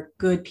we're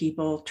good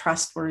people,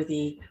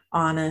 trustworthy,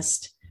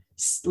 honest,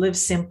 live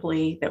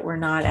simply, that we're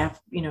not,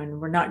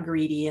 we're not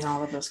greedy and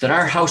all of those. That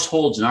our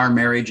households and our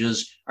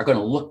marriages are going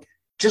to look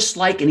just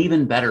like and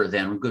even better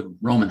than good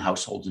Roman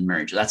households and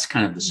marriages. That's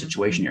kind of the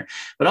situation here.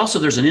 But also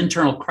there's an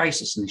internal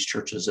crisis in these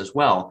churches as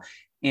well.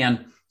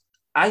 And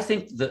I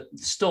think that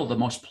still the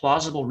most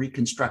plausible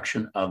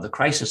reconstruction of the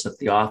crisis that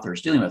the author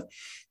is dealing with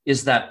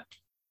is that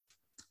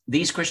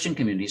these Christian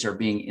communities are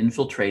being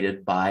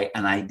infiltrated by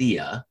an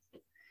idea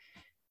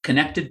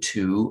connected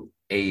to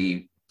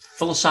a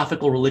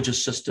philosophical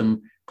religious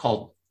system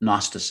called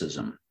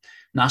Gnosticism.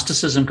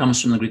 Gnosticism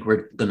comes from the Greek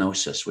word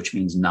gnosis, which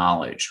means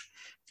knowledge.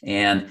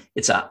 And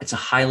it's a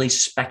highly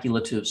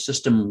speculative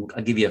system.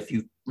 I'll give you a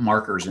few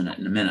markers in it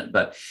in a minute.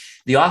 But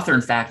the author,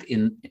 in fact,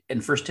 in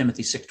 1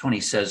 Timothy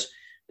 6:20 says,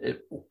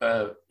 it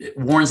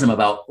warns them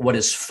about what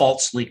is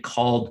falsely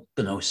called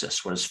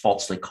gnosis, what is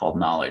falsely called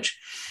knowledge.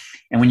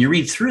 And when you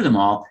read through them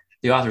all,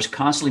 the author is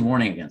constantly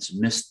warning against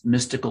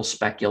mystical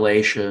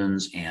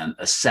speculations and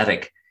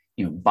ascetic,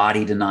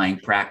 body-denying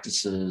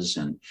practices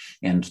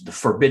and the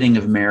forbidding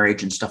of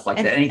marriage and stuff like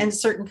that. And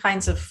certain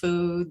kinds of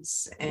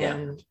foods.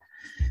 And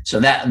so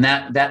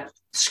that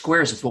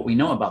squares with what we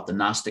know about the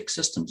Gnostic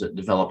systems that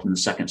developed in the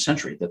 2nd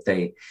century, that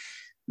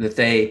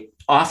they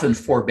often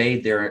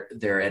forbade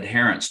their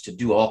adherents to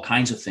do all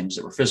kinds of things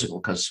that were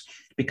physical,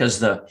 because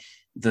the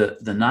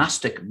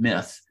Gnostic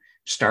myth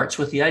starts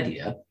with the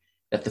idea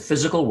that the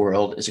physical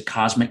world is a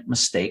cosmic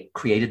mistake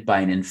created by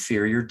an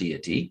inferior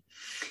deity,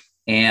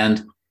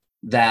 and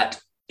that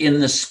in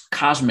this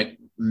cosmic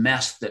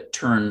mess that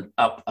turned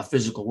up a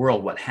physical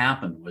world, what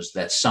happened was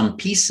that some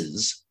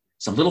pieces,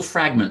 some little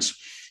fragments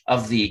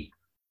of the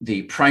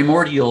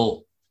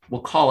primordial,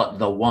 we'll call it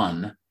the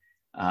one.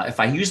 If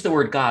I use the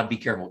word God, be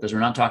careful, because we're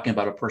not talking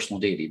about a personal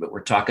deity, but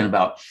we're talking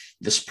about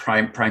this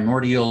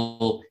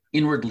primordial,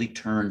 inwardly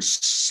turned,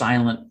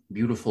 silent,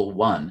 beautiful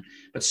one.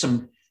 But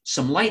some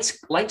light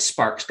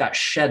sparks got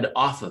shed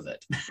off of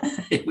it.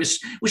 It was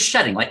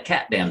shedding like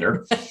cat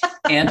dander.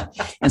 and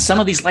some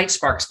of these light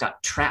sparks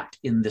got trapped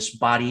in this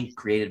body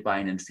created by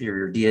an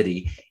inferior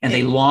deity. And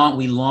we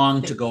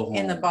long to go home.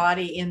 In the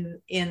body,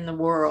 in the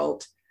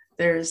world,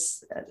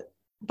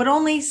 but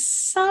only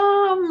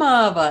some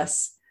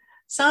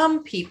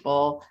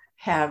people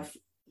have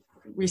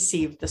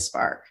received the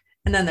spark.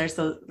 And then there's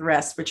the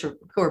rest,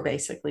 who are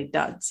basically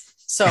duds.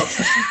 So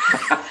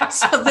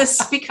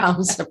this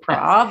becomes a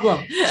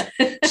problem.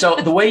 So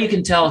the way you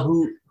can tell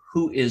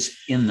who is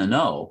in the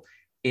know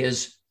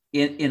is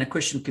in a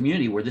Christian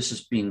community where this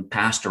is being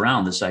passed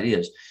around, this idea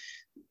is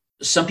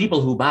some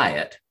people who buy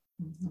it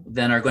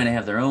then are going to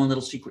have their own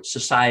little secret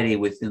society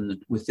within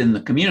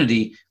the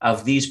community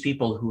of these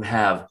people who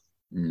have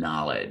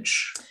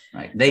knowledge,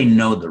 right? They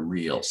know the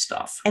real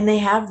stuff. And they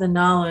have the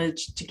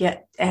knowledge to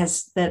get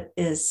that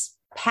is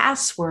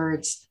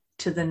passwords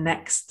to the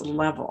next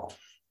level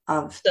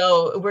of.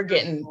 So we're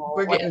getting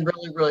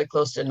really, really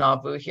close to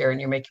Nauvoo here, and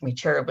you're making me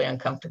terribly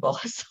uncomfortable.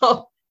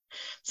 So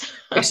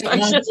I'm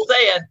just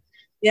saying.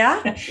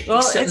 Yeah.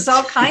 Well, it's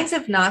all kinds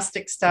of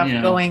Gnostic stuff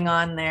going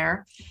on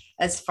there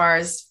as far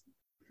as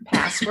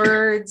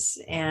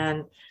passwords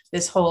and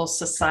this whole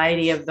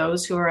society of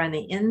those who are on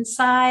the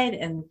inside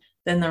and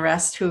than the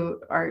rest who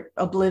are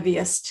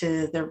oblivious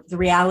to the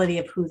reality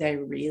of who they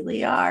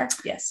really are.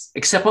 Yes.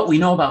 Except what we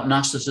know about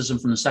Gnosticism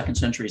from the 2nd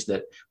century is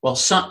that, well,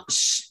 some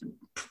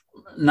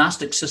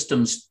Gnostic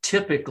systems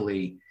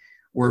typically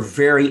were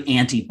very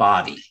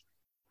anti-body.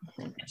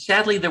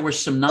 Sadly, there were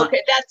some not.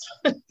 Okay, that's.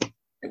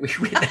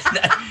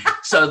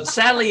 So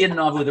sadly, in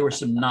Nauvoo, there was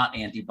some not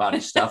antibody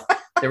stuff.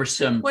 There was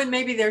some. Well,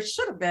 maybe there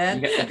should have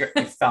been.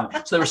 You found.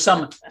 So there was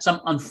some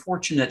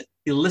unfortunate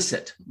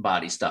illicit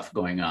body stuff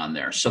going on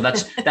there. So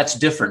that's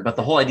different. But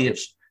the whole idea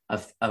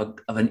of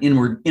an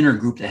inner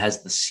group that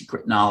has the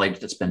secret knowledge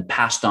that's been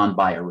passed on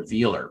by a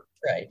revealer.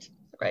 Right.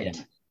 Yeah.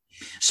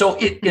 So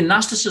in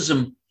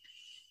Gnosticism,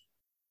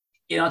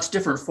 it's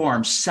different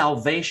forms.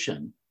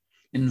 Salvation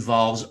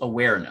involves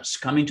awareness,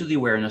 coming to the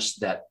awareness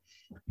that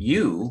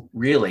you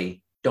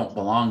really don't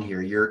belong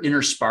here. Your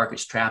inner spark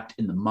is trapped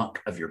in the muck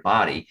of your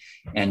body,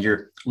 and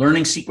you're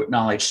learning secret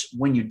knowledge.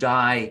 When you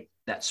die,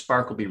 that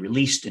spark will be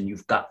released, and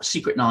you've got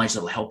secret knowledge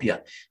that'll help you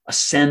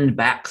ascend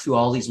back through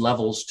all these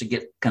levels to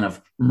get kind of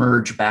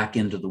merge back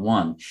into the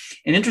one.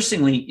 And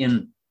interestingly,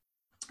 in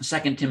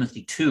 2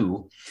 Timothy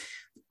 2,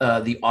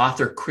 the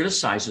author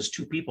criticizes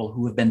two people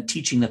who have been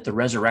teaching that the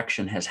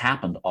resurrection has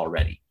happened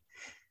already.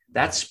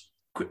 That's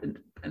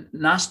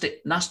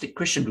Gnostic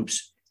Christian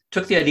groups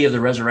took the idea of the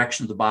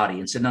resurrection of the body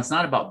and said, no, it's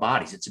not about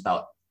bodies. It's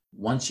about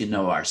once you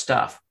know our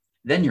stuff,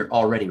 then you're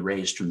already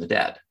raised from the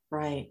dead.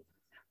 Right.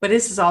 But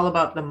this is all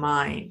about the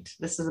mind.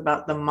 This is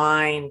about the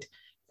mind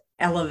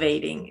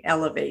elevating.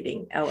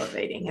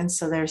 And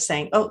so they're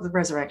saying, oh, the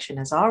resurrection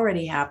has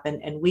already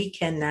happened, and we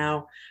can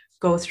now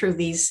go through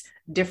these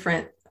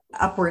different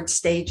upward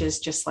stages,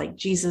 just like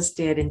Jesus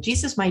did. And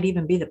Jesus might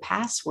even be the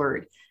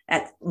password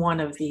at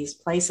one of these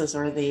places,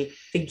 or the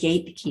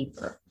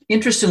gatekeeper.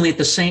 Interestingly, at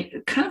the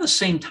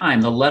same time,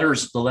 the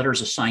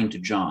letters assigned to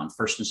John,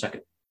 first,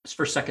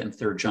 second, and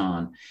third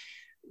John,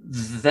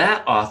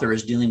 that author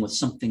is dealing with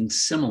something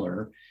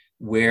similar,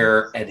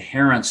 where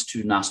adherents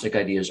to Gnostic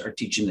ideas are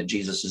teaching that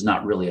Jesus is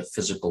not really a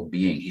physical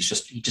being. He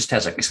just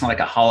has it's not like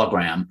a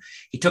hologram.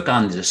 He took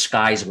on the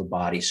disguise of a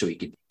body so he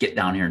could get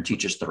down here and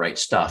teach us the right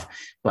stuff.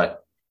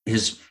 But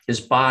his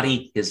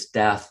body, his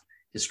death,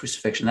 his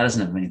crucifixion, that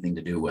doesn't have anything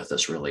to do with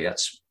us, really.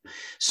 That's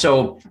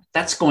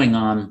going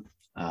on.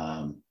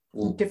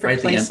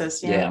 Different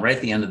places, right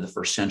at the end of the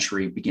 1st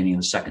century, beginning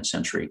of the 2nd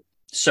century.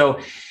 So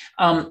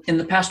in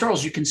the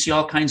pastorals, you can see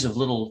all kinds of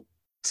little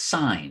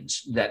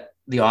signs that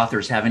the author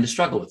is having to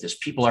struggle with this.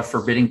 People are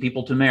forbidding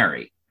people to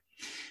marry.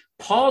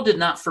 Paul did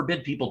not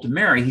forbid people to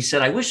marry. He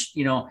said, I wish,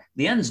 the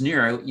end's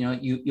near,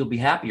 you'll be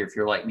happier if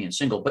you're like me and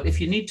single, but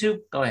if you need to,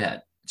 go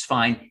ahead. It's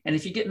fine. And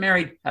if you get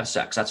married, have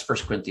sex. That's 1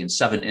 Corinthians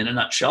 7 in a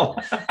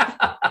nutshell.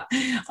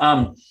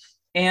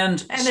 And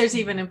there's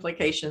even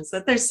implications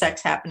that there's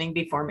sex happening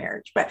before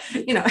marriage, but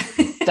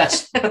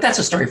that's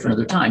a story for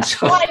another time.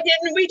 So why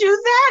didn't we do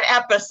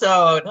that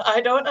episode? I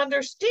don't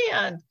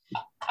understand.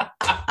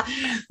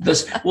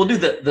 We'll do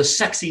the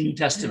sexy New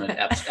Testament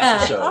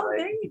episode. Oh,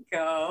 there you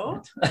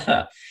go.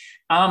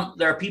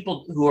 There are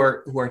people who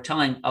are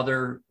telling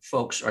other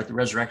folks, the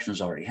resurrection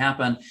has already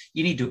happened.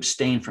 You need to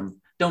abstain from.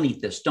 Don't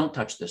eat this. Don't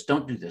touch this.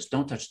 Don't do this.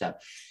 Don't touch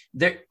that.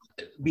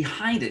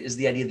 Behind it is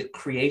the idea that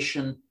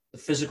creation, the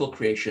physical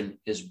creation,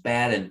 is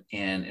bad,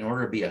 and in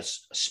order to be a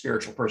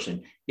spiritual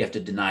person, you have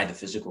to deny the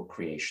physical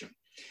creation.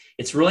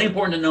 It's really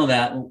important to know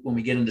that when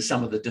we get into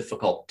some of the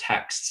difficult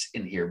texts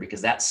in here,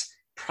 because that's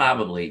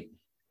probably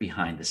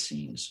behind the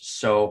scenes.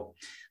 So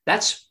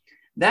that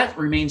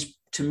remains,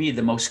 to me,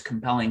 the most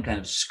compelling kind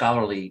of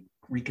scholarly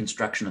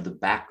reconstruction of the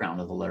background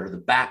of the letter, the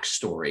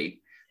backstory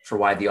for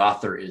why the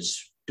author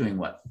is doing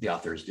what the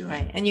author is doing.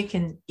 Right. And you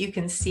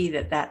can see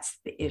that that's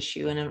the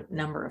issue in a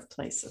number of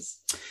places.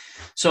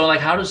 So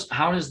like, how does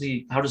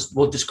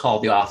we'll just call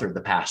the author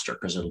the pastor,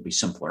 because it'll be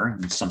simpler.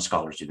 And some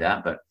scholars do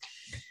that, but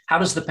how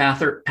does the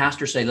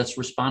pastor say, let's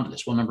respond to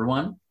this? Well, number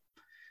one,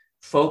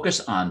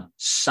 focus on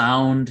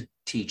sound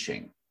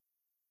teaching.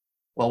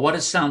 Well, what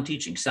is sound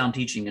teaching? Sound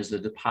teaching is the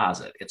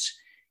deposit.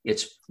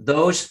 It's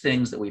those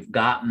things that we've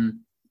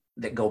gotten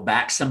that go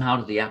back somehow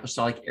to the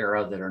apostolic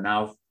era that are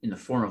now in the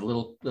form of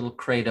little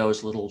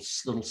credos, little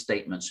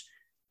statements.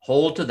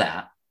 Hold to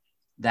that.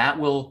 That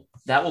will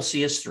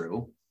see us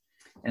through.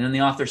 And then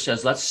the author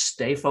says, let's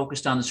stay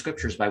focused on the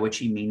scriptures, by which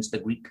he means the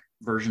Greek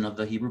version of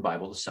the Hebrew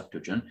Bible, the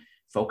Septuagint.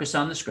 Focus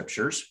on the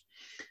scriptures,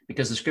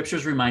 because the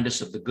scriptures remind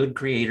us of the good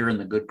creator and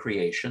the good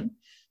creation,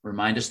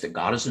 remind us that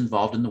God is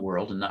involved in the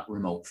world and not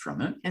remote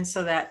from it. And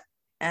so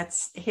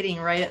that's hitting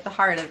right at the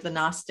heart of the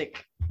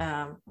Gnostic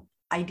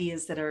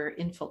ideas that are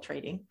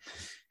infiltrating.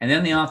 And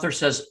then the author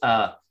says,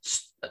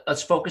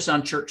 let's focus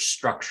on church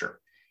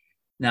structure.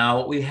 Now,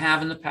 what we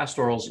have in the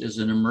pastorals is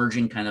an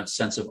emerging kind of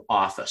sense of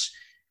office.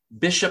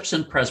 Bishops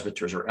and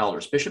presbyters, or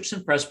elders. Bishops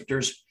and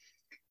presbyters,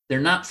 they're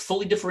not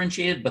fully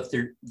differentiated, but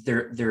they're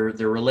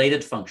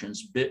related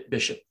functions.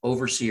 Bishop,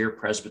 overseer,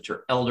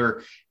 presbyter,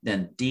 elder,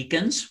 then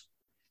deacons.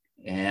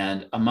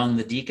 And among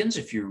the deacons,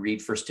 if you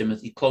read 1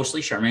 Timothy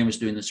closely, Charmaine was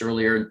doing this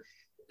earlier,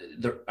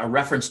 a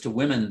reference to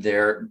women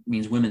there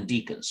means women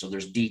deacons. So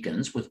there's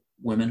deacons with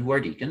women who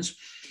are deacons.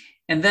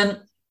 And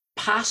then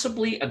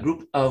possibly a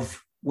group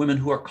of women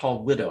who are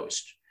called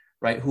widows,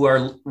 right? Who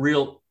are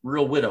real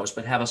widows,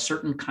 but have a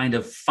certain kind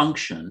of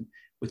function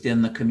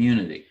within the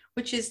community.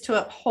 Which is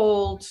to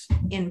uphold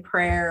in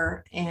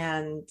prayer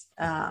and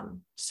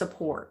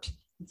support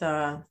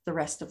the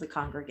rest of the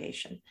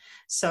congregation.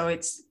 So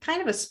it's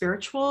kind of a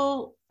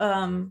spiritual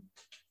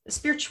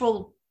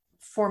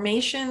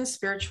formation,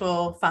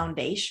 spiritual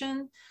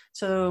foundation.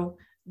 So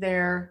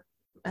there,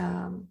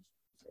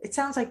 it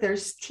sounds like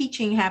there's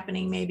teaching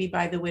happening maybe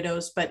by the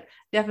widows, but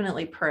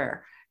definitely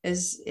prayer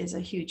is a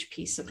huge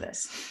piece of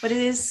this. But it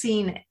is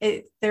seen,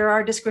 there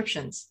are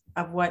descriptions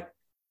of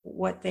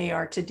what they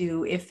are to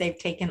do if they've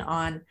taken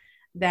on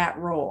that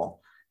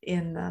role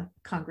in the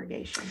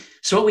congregation.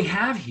 So what we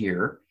have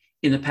here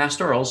in the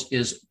pastorals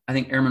is, I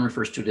think Ehrman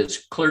refers to it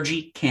as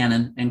clergy,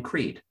 canon, and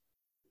creed.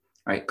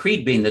 Right?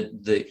 Creed being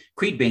the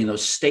creed being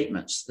those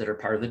statements that are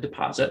part of the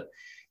deposit,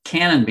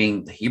 canon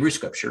being the Hebrew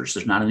scriptures,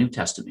 there's not a New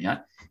Testament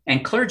yet,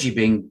 and clergy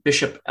being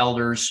bishop,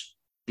 elders,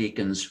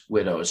 deacons,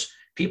 widows,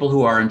 people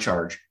who are in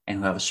charge and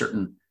who have a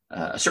certain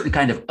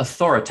kind of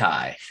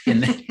authority in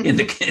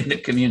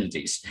the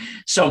communities.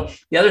 So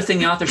the other thing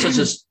the author says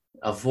is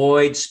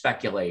avoid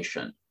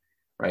speculation,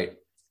 right?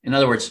 In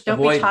other words,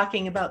 don't be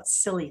talking about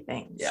silly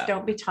things. Yeah.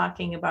 Don't be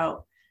talking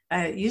about,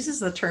 uses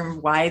the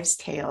term wives'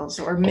 tales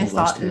or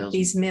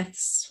these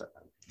myths.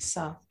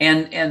 So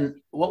and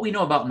what we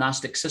know about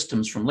Gnostic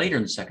systems from later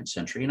in the 2nd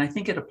century, and I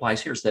think it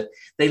applies here, is that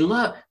they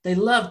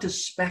love to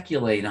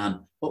speculate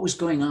on what was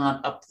going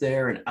on up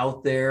there and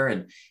out there,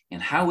 and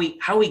how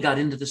we got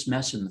into this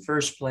mess in the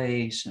first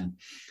place. And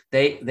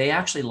they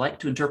actually like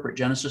to interpret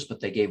Genesis, but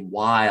they gave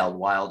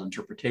wild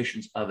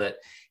interpretations of it.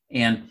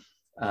 And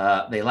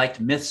they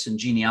liked myths and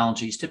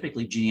genealogies,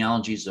 typically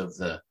genealogies of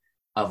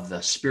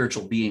the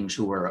spiritual beings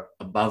who were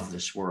above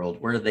this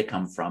world. Where did they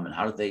come from, and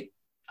how did they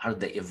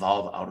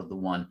evolve out of the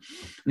one? And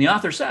the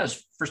author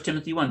says, 1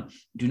 Timothy 1,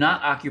 do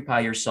not occupy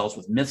yourselves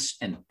with myths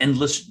and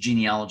endless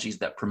genealogies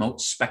that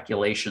promote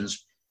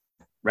speculations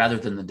rather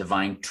than the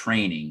divine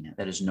training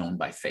that is known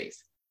by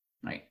faith,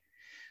 right?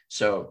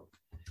 So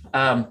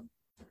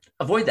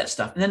avoid that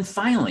stuff. And then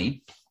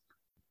finally,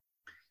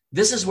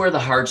 this is where the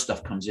hard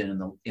stuff comes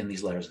in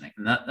these letters.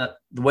 And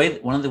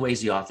one of the ways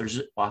the author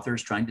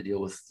is trying to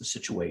deal with the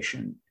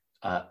situation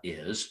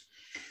is,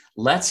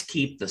 let's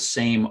keep the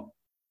same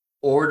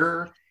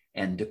order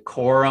and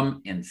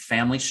decorum and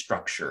family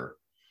structure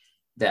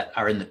that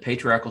are in the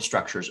patriarchal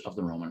structures of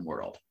the Roman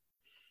world.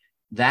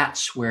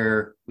 That's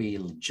where we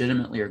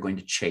legitimately are going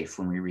to chafe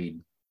when we read,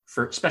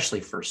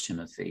 especially 1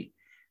 Timothy.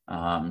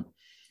 The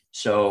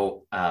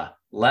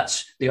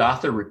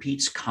author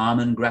repeats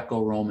common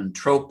Greco-Roman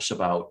tropes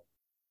about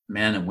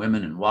men and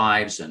women and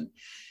wives and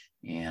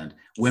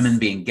women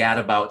being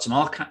gadabouts and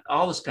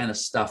all this kind of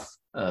stuff.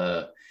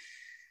 That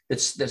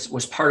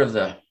was part of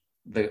the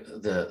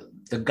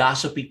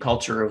gossipy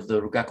culture of the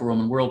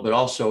Greco-Roman world, but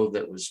also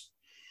that was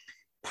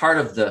part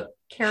of the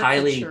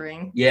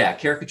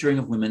caricaturing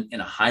of women in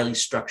a highly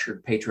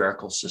structured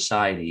patriarchal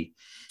society.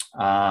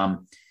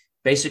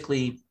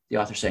 Basically, the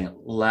author's saying,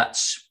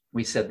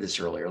 we said this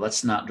earlier,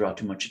 let's not draw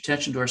too much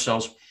attention to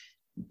ourselves.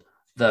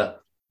 The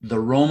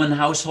Roman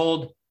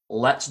household,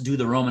 let's do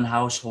the Roman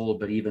household,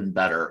 but even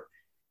better.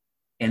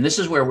 And this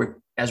is where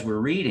as we're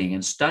reading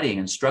and studying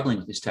and struggling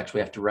with these texts,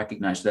 we have to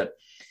recognize that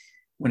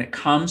when it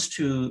comes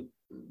to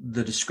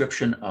the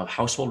description of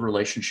household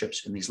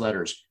relationships in these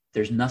letters,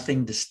 there's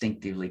nothing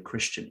distinctively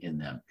Christian in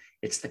them.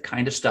 It's the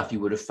kind of stuff you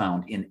would have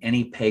found in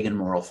any pagan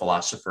moral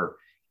philosopher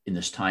in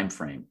this time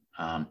frame.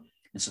 And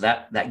so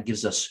that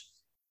gives us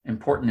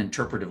important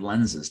interpretive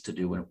lenses to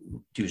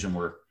use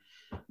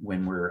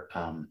when we're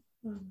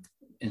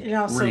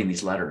reading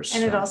these letters.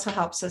 And it also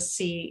helps us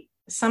see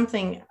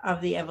something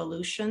of the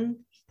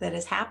evolution that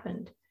has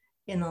happened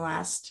in the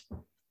last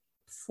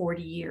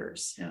 40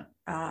 years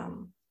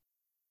of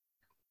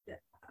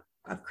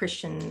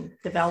Christian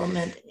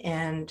development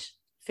and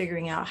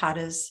figuring out how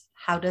does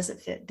it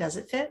fit? Does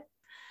it fit?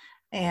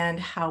 And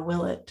how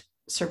will it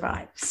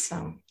survive?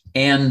 So,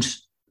 and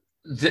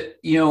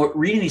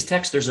reading these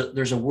texts,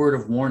 there's a word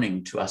of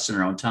warning to us in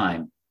our own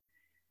time.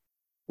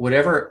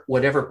 Whatever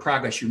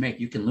progress you make,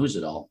 you can lose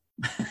it all.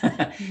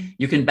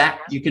 You can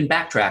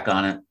backtrack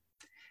on it.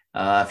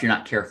 If you're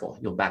not careful,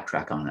 you'll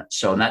backtrack on it.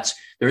 So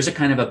there's a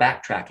kind of a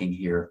backtracking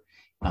here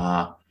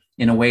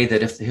in a way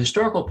that if the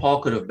historical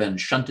Paul could have been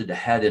shunted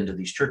ahead into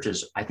these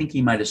churches, I think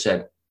he might have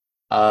said,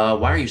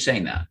 why are you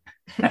saying that?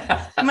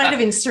 He might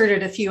have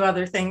inserted a few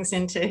other things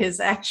into his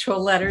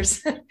actual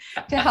letters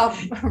to help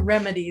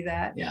remedy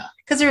that. Yeah.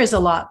 Because there is a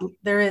lot.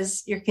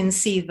 You can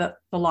see the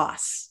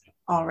loss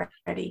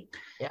already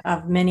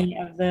of many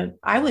of the,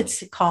 I would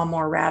call,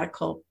 more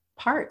radical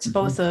parts,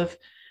 both of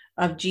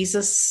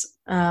Jesus'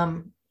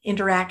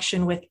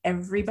 interaction with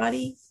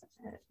everybody,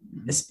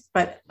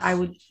 but I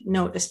would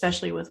note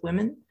especially with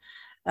women,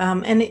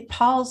 and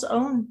Paul's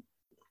own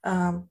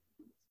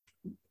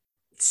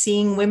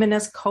seeing women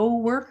as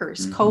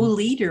co-workers,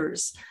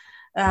 co-leaders,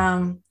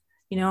 and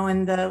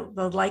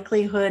the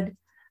likelihood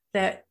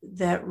that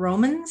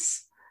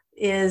Romans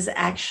has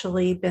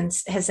actually been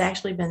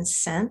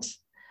sent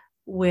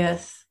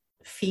with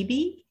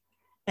Phoebe,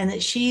 and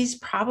that she's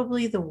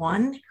probably the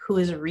one who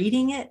is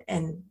reading it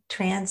and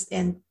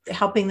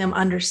helping them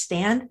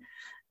understand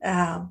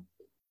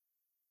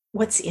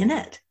what's in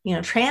it,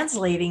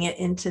 translating it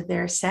into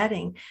their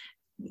setting,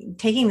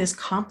 taking this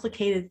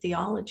complicated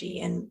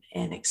theology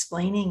and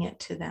explaining it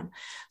to them.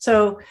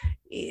 So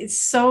it's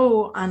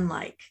so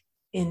unlike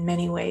in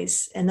many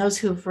ways. And those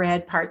who've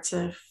read parts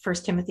of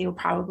First Timothy will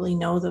probably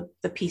know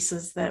the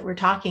pieces that we're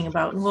talking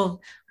about. And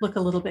we'll look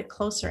a little bit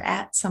closer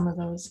at some of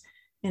those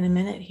in a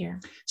minute here.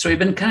 So we've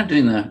been kind of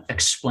doing the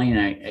explain.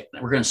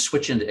 We're going to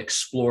switch into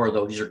explore,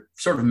 though. These are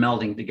sort of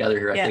melding together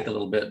here, I think, a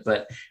little bit.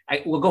 But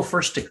we'll go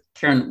first to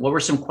Karen. What were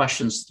some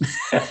questions?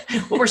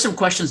 What were some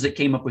questions that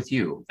came up with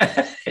you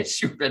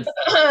as you read?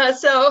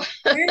 So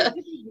as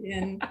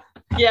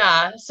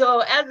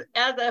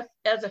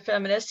a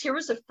feminist, here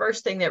was the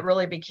first thing that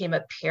really became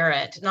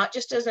apparent, not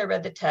just as I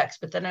read the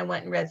text, but then I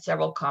went and read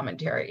several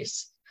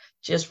commentaries,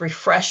 just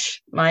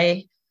refresh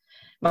my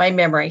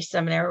memory.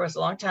 Seminary was a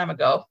long time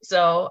ago.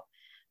 So,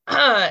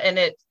 and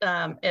it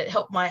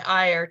helped my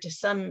ire to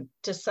some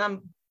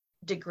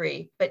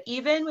degree, but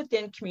even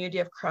within Community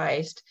of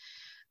Christ,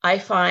 I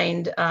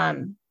find,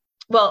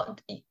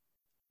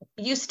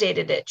 you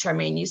stated it,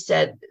 Charmaine, you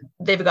said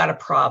they've got a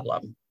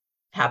problem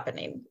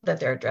happening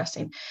that they're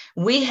addressing.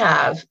 We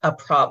have a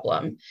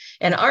problem,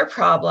 and our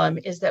problem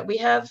is that we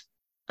have,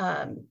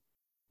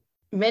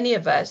 many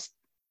of us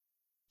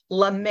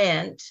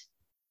lament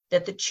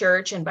that the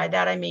church, and by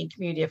that I mean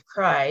Community of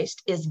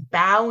Christ, is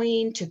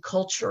bowing to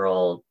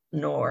cultural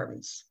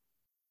norms,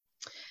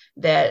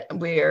 that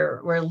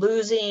we're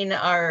losing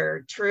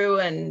our true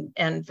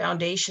and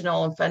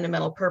foundational and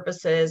fundamental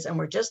purposes, and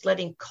we're just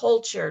letting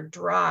culture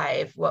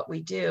drive what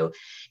we do.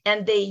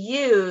 And they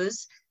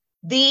use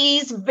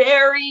these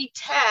very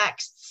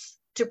texts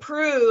to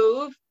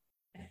prove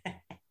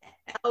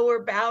how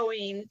we're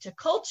bowing to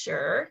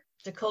culture,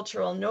 to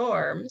cultural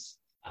norms,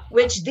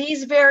 which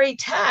these very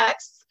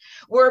texts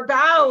were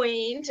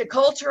bowing to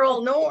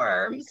cultural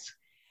norms.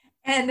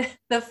 And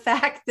the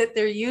fact that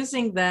they're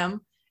using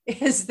them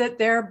is that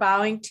they're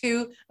bowing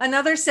to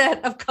another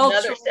set of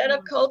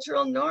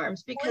cultural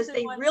norms, because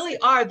they really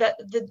are.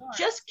 The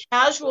just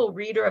casual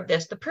reader of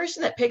this, the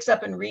person that picks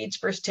up and reads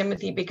First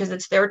Timothy because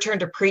it's their turn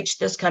to preach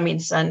this coming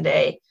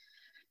Sunday,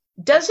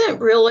 doesn't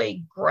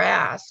really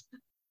grasp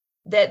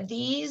that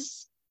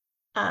these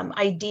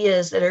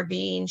ideas that are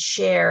being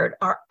shared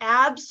are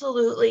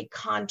absolutely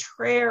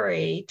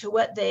contrary to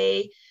what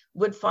they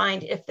would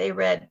find if they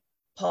read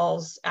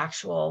Paul's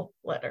actual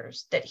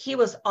letters, that he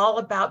was all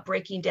about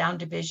breaking down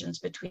divisions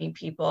between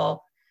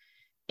people.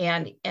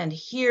 And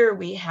here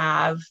we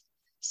have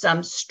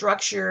some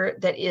structure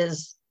that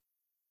is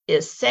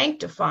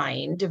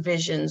sanctifying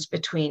divisions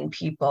between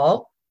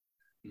people.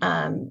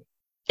 And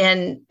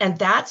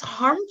that's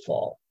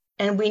harmful.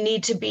 And we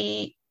need to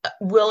be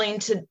willing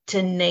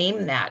to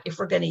name that if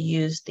we're going to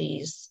use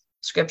these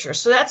scriptures.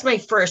 So that's my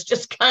first,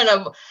 just kind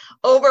of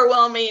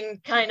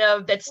overwhelming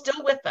that's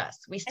still with us.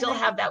 We still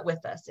have that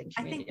with us in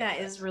community. I think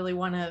that is really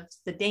one of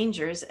the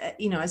dangers,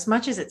 as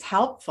much as it's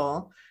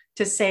helpful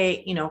to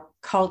say,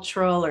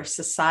 cultural or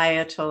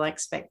societal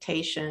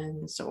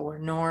expectations or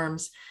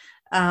norms.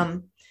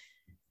 There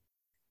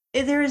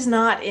is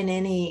not in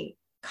any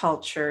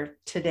culture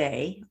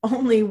today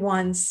only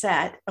one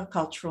set of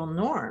cultural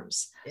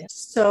norms. Yes.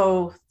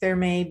 So there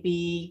may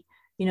be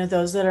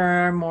those that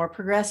are more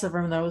progressive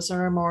or those that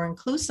are more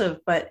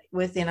inclusive, but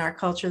within our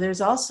culture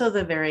there's also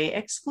the very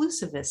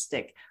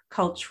exclusivistic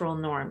cultural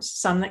norms,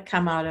 some that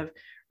come out of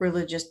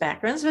religious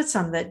backgrounds but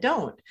some that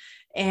don't.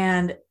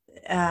 And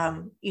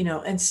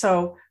and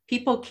so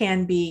people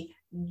can be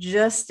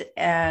just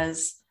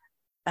as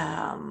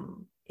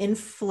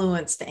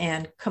influenced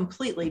and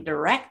completely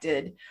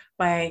directed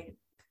by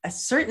a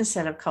certain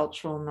set of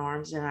cultural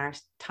norms in our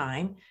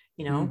time,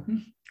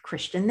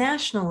 Christian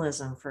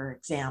nationalism, for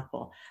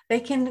example.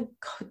 They can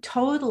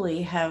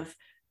totally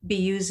be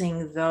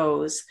using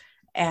those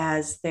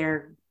as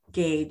their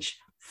gauge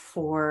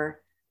for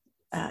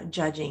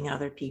judging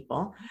other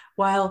people,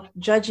 while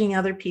judging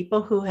other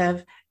people who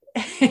are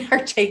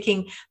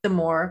taking the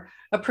more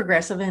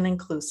progressive and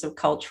inclusive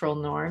cultural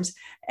norms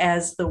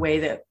as the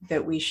way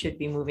that we should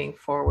be moving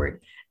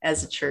forward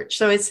as a church.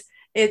 So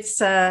it's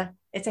a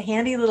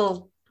handy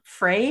little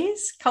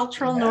phrase,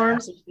 cultural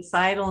norms, or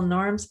societal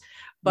norms,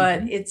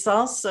 but it's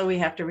also, we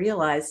have to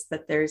realize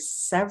that there's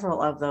several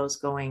of those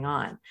going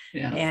on,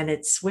 and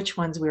it's which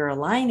ones we're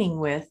aligning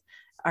with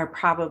are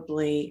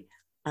probably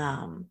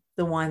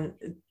the one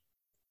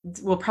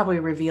will probably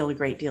reveal a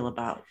great deal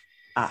about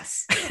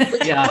us.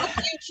 Which you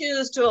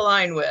choose to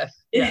align with.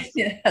 Yes.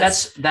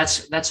 That's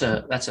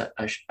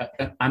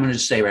I'm going to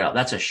say right out,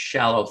 that's a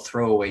shallow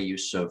throwaway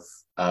use of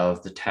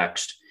the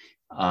text.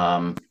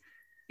 And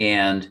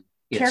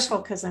careful,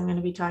 because I'm going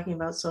to be talking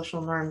about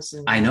social norms.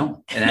 I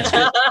know, and that's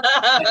good.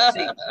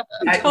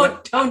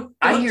 Don't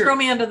throw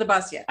me under the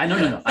bus yet. I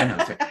know.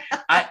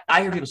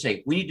 I hear people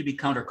say we need to be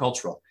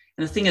countercultural,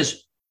 and the thing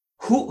is,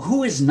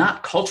 who is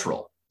not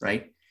cultural,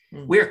 right?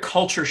 We're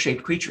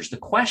culture-shaped creatures. The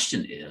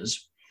question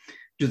is,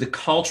 do the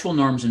cultural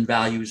norms and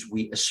values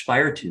we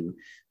aspire to,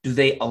 do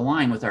they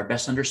align with our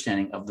best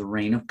understanding of the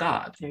reign of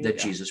God that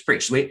Jesus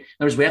preached? In other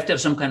words, we have to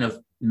have some kind of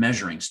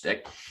measuring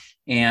stick.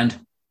 And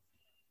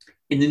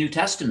in the New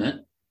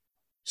Testament,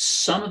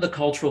 some of the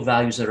cultural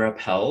values that are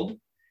upheld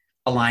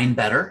align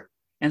better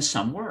and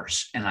some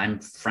worse. And I'm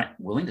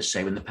willing to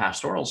say in the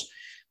pastorals,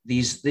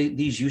 these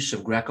use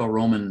of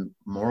Greco-Roman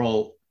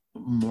moral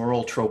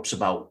tropes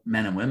about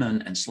men and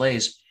women and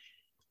slaves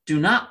do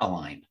not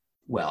align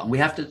well. And we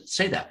have to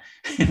say that.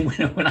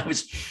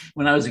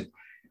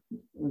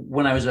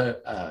 when I was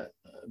a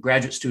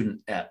graduate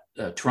student at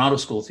Toronto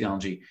School of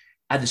Theology,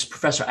 I had this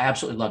professor, I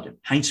absolutely loved him,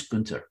 Heinz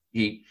Günther.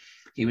 He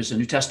was a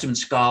New Testament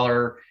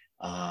scholar.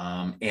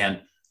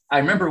 And I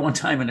remember one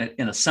time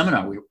in a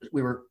seminar,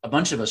 we were a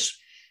bunch of us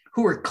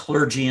who were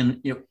clergy,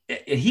 and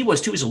and he was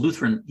too.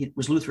 He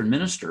was Lutheran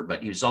minister,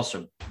 but he was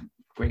also a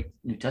great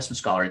New Testament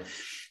scholar. And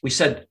we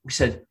said,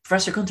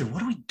 Professor Günther, what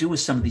do we do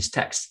with some of these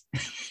texts?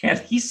 And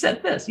he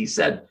said this. He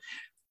said,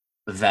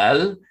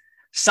 well,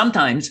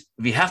 sometimes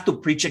we have to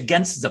preach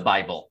against the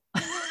Bible.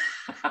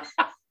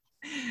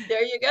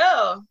 There you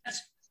go.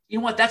 You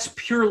know what? That's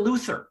pure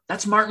Luther.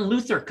 That's Martin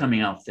Luther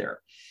coming out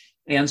there.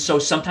 And so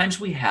sometimes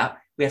we have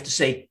to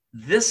say,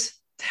 this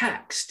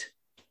text,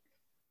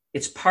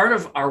 it's part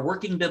of our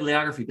working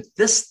bibliography, but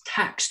this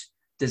text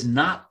does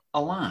not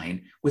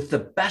align with the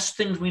best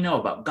things we know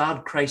about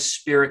God, Christ,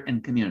 Spirit,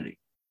 and community.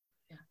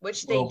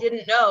 Which they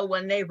didn't know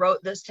when they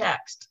wrote this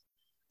text.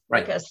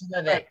 Right. Because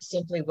some of it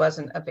simply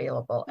wasn't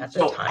available at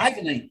the time.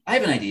 I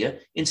have an idea.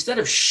 Instead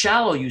of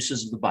shallow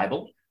uses of the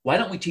Bible, why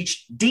don't we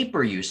teach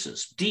deeper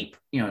uses, deep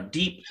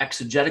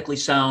exegetically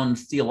sound,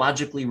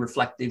 theologically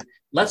reflective?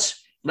 Let's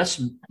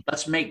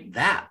make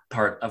that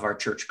part of our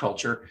church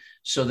culture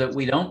so that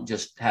we don't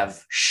just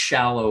have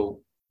shallow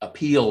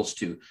appeals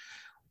to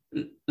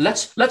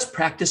let's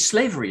practice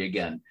slavery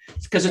again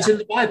because it's in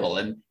the Bible,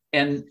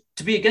 and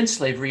to be against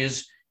slavery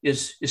is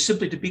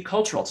simply to be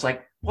cultural. It's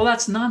like, well,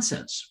 that's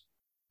nonsense.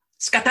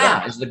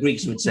 Skata, as the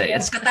Greeks would say.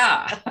 It's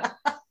skata.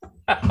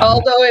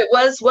 Although it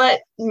was what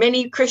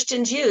many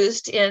Christians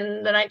used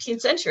in the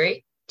 19th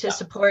century to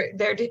support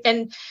their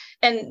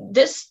and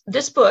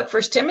this book,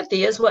 First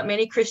Timothy, is what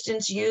many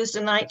Christians used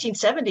in the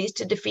 1970s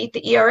to defeat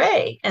the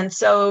ERA. And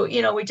so,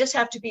 we just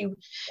have to be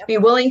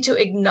willing to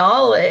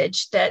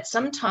acknowledge that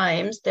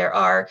sometimes there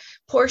are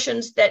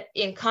portions that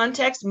in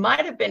context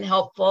might have been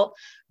helpful,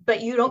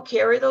 but you don't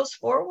carry those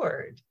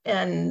forward.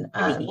 And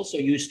it was also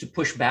used to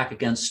push back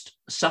against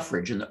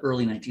suffrage in the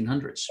early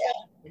 1900s.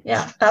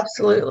 Yeah,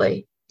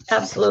 absolutely.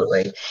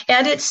 Absolutely.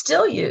 And it's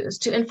still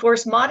used to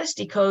enforce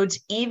modesty codes.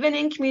 Even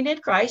in Community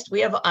of Christ, we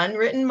have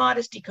unwritten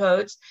modesty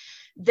codes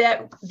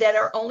that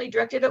are only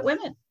directed at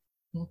women.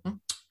 Mm-hmm.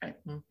 Right.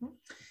 Mm-hmm.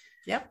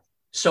 Yep.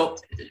 So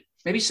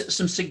maybe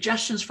some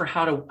suggestions for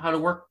how to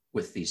work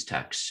with these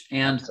texts.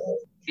 And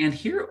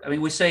here,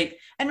 we say,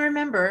 and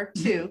remember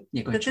too,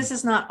 that this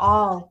is not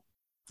all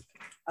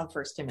of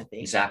First Timothy.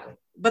 Exactly.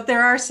 But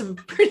there are some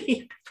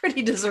pretty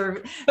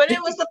deserved. But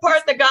it was the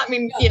part that got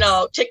me,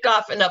 ticked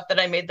off enough that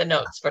I made the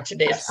notes for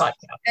today's podcast.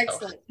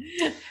 Excellent.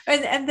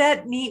 And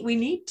that we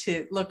need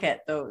to look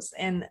at those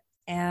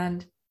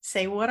and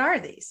say, what are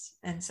these?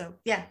 And so,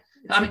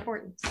 it's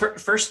important.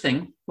 First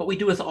thing, what we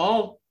do with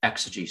all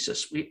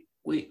exegesis,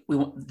 we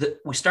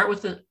start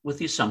with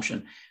the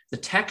assumption the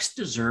text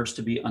deserves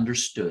to be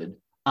understood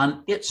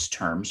on its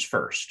terms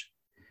first.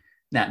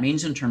 That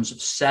means in terms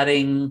of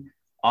setting,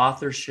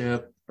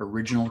 authorship,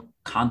 original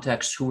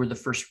context, who were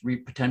the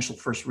potential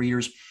first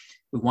readers.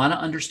 We want to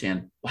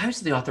understand, why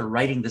was the author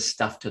writing this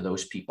stuff to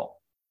those people?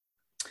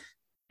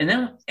 And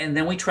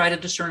then we try to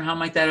discern how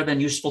might that have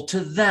been useful to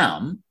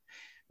them,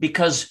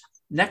 because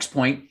next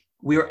point,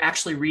 we are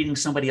actually reading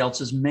somebody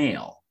else's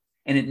mail,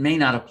 and it may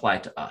not apply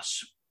to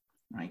us,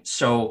 right?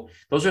 So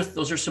those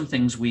are some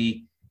things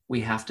we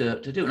have to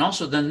do. And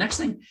also the next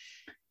thing,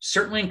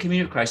 certainly in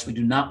Community of Christ, we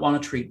do not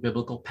want to treat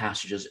biblical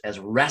passages as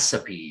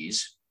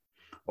recipes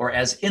or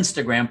as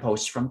Instagram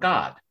posts from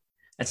God.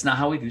 That's not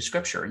how we view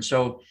Scripture. And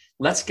so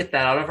let's get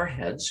that out of our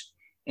heads.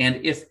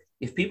 And if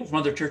people from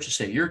other churches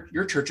say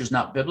your church is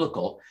not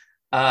biblical,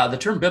 the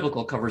term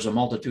biblical covers a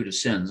multitude of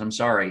sins. I'm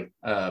sorry.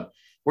 How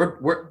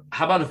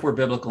about if we're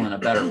biblical in a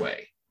better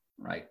way,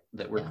 right?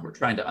 That we're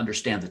trying to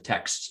understand the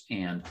texts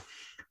and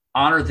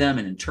honor them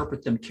and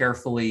interpret them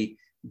carefully,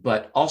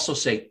 but also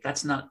say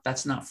that's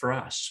not for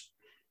us.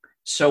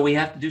 So we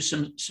have to do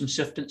some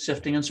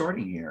sifting and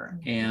sorting here,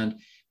 and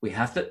we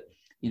have to.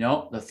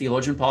 The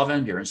theologian Paul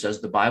Van Buren says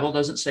the Bible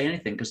doesn't say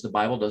anything because the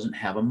Bible doesn't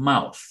have a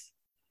mouth.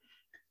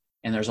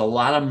 And there's a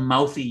lot of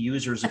mouthy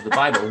users of the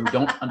Bible who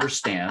don't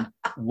understand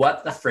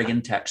what the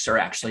friggin' texts are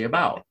actually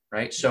about,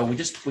 right? So we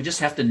just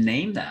have to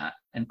name that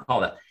and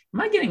call that.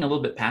 Am I getting a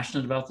little bit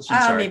passionate about this?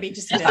 I'm sorry. Maybe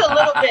just a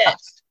little bit.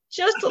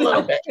 Just a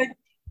little bit.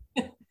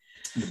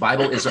 The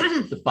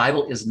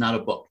Bible is not a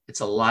book. It's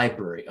a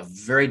library of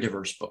very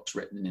diverse books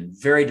written in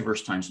very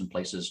diverse times and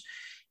places.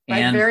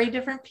 By very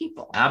different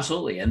people.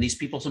 Absolutely. And these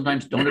people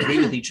sometimes don't agree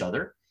with each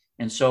other.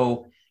 And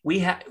so we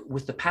have,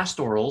 with the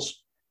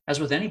pastorals, as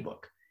with any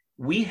book,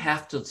 we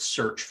have to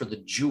search for the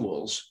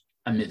jewels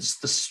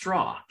amidst the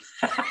straw.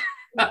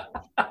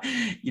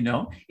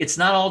 It's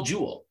not all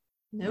jewel.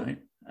 Nope. Right?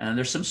 And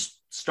there's some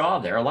straw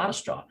there, a lot of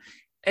straw.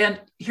 And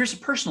here's a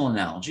personal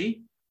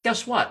analogy.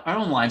 Guess what? Our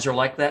own lives are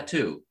like that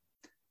too.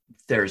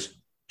 There's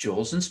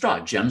jewels and straw,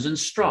 gems and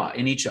straw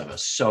in each of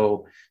us.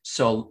 So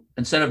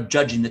instead of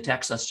judging the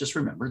text, let's just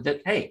remember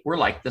that, hey, we're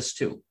like this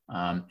too.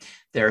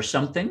 There's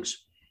some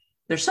things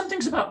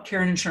about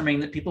Karen and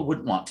Charmaine that people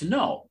wouldn't want to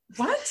know.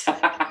 What?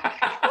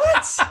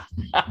 What?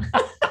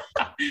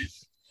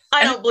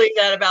 I don't believe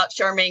that about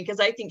Charmaine, because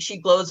I think she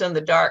glows in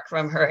the dark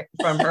from her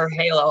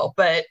halo,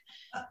 but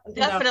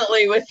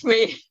definitely with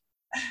me.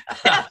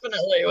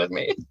 Definitely with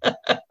me.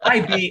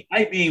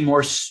 I being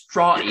more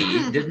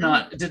straw-y did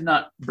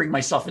not bring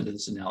myself into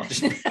this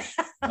analogy.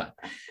 but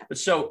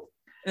so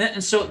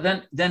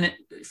then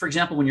for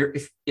example, when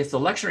if the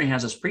lectionary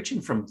has us preaching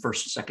from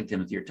 1st and 2nd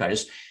Timothy or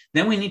Titus,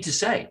 then we need to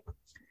say,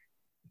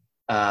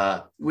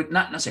 not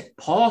say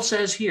Paul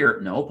says here.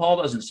 No,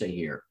 Paul doesn't say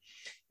here.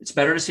 It's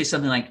better to say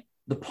something like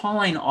the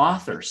Pauline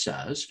author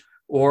says,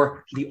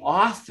 or the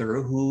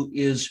author who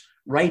is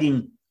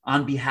writing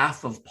on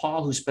behalf of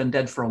Paul, who's been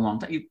dead for a long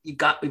time. We've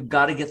got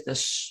to get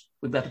this.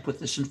 We've got to put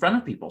this in front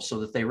of people so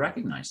that they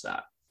recognize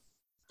that.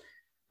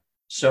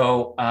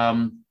 So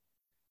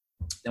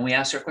then we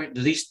ask our question: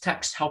 do these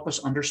texts help us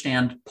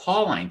understand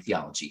Pauline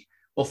theology?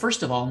 Well,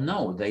 first of all,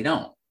 no, they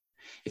don't.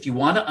 If you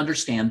want to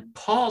understand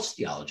Paul's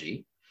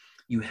theology,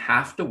 you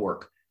have to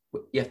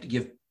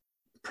give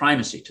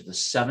primacy to the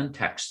 7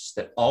 texts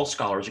that all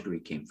scholars agree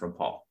came from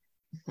Paul.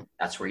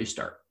 That's where you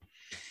start.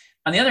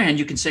 On the other hand,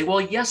 you can say,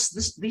 well, yes,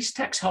 these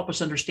texts help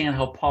us understand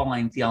how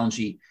Pauline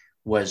theology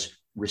was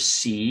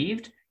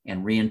received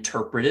and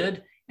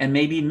reinterpreted and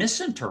maybe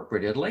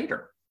misinterpreted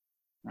later,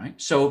 right?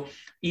 So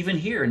even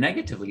here,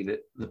 negatively,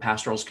 the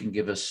pastorals can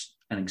give us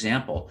an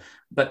example.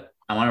 But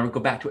I want to go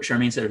back to what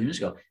Charmaine said a few minutes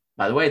ago.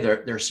 By the way,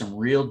 there are some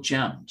real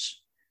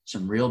gems,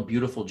 some real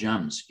beautiful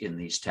gems in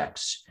these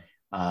texts.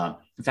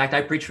 In fact,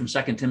 I preached from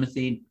 2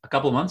 Timothy a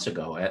couple of months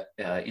ago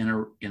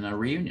in a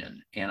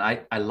reunion, and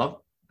I love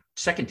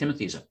 2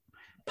 Timothy is a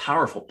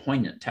powerful,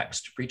 poignant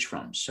text to preach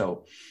from.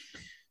 So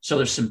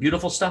there's some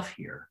beautiful stuff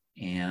here,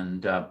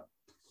 and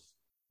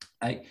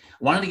I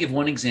wanted to give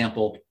one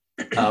example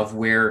of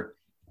where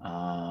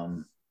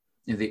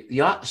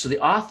the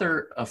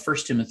author of 1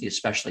 Timothy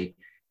especially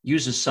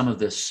uses some of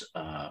this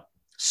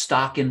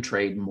stock in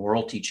trade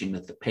moral teaching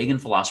that the pagan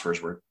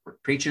philosophers were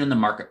preaching in the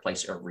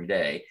marketplace every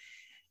day.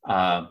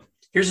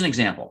 Here's an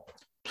example.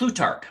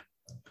 Plutarch.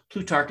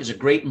 Plutarch is a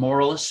great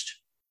moralist,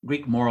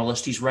 Greek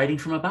moralist. He's writing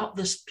from about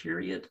this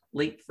period,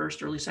 late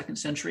 1st, early 2nd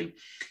century.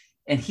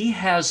 And he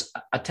has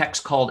a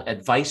text called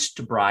Advice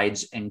to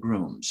Brides and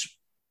Grooms.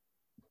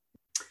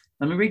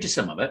 Let me read you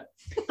some of it.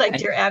 Like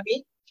Dear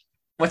Abby.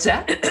 What's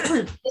that?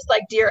 Just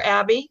like Dear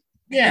Abby.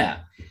 Yeah.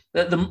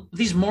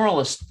 These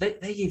moralists,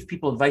 they gave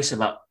people advice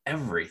about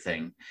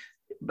everything.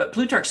 But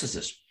Plutarch says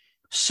this: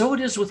 so it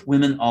is with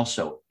women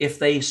also. If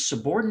they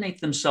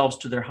subordinate themselves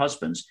to their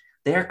husbands,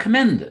 they are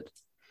commended.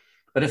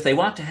 But if they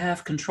want to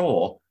have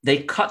control,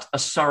 they cut a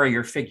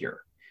sorrier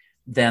figure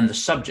than the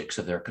subjects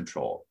of their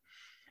control.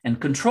 And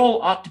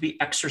control ought to be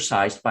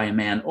exercised by a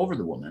man over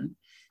the woman,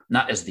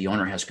 not as the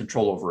owner has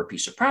control over a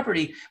piece of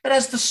property, but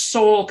as the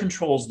soul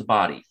controls the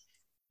body,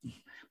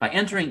 by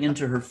entering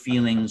into her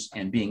feelings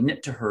and being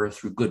knit to her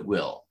through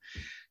goodwill.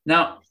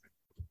 Now,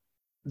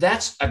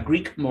 that's a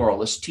Greek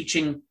moralist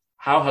teaching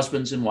how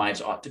husbands and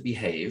wives ought to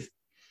behave.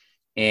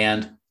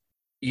 And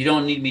you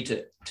don't need me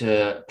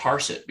to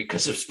parse it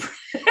because of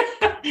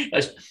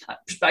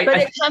but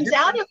it comes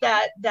out of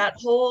that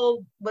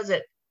whole, was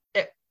it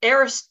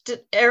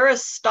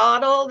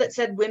Aristotle that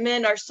said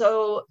women are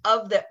so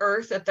of the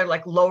earth that they're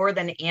like lower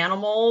than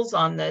animals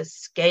on the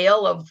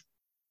scale of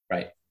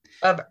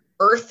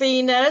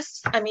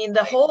earthiness. I mean,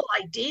 the whole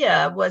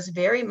idea was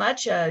very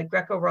much a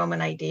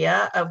Greco-Roman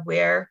idea of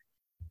where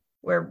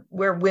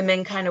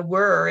women kind of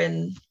were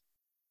in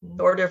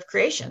the order of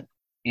creation.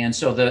 And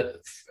so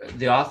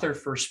the author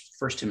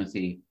First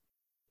Timothy,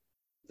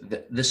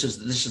 this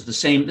is the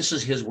same. This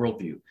is his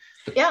worldview.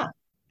 Yeah,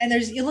 and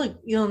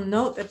you'll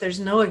note that there's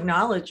no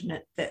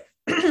acknowledgement that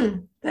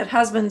that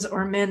husbands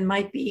or men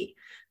might be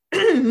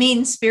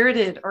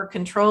mean-spirited or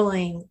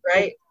controlling,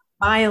 right,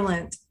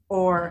 violent,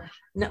 or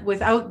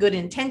without good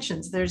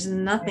intentions. There's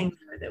nothing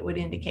there that would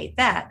indicate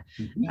that.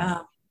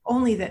 Mm-hmm.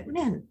 Only that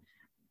men,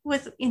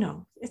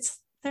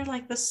 they're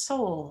like the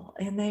soul,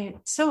 and they're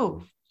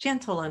so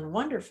gentle and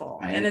wonderful,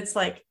 right. And it's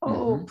like,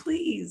 oh,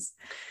 please.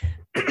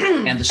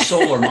 And the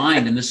soul or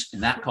mind in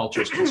that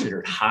culture is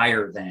considered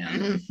higher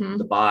than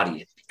the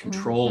body. It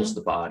controls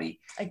the body.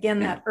 Again,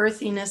 that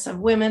earthiness of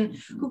women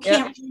who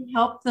can't really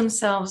help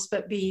themselves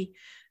but be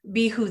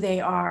who they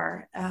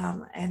are,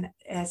 and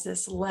as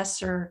this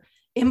lesser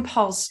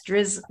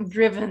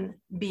impulse-driven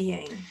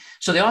being.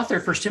 So the author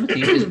of 1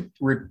 Timothy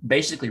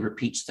basically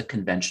repeats the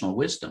conventional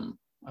wisdom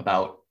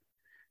about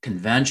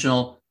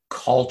conventional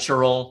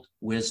cultural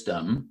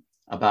wisdom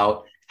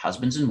about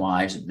husbands and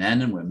wives and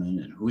men and women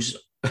and who's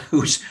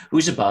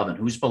who's above and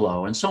who's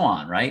below, and so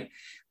on, right?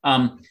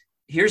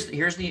 Here's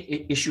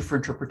the issue for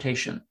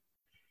interpretation.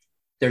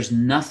 There's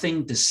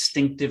nothing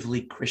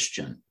distinctively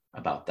Christian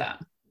about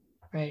that.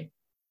 Right.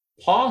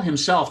 Paul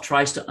himself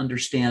tries to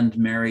understand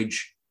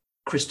marriage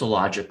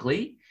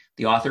Christologically.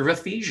 The author of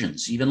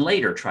Ephesians, even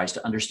later, tries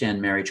to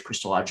understand marriage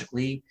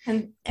Christologically.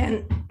 And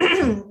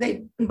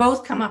they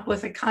both come up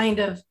with a kind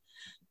of,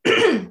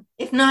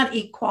 if not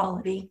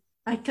equality,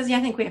 because I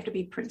think we have to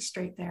be pretty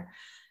straight there,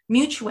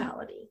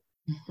 mutuality.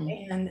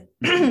 And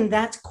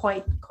that's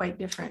quite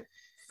different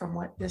from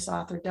what this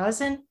author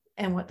does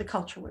and what the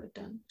culture would have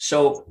done.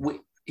 So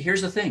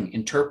here's the thing: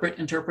 interpret.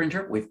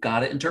 We've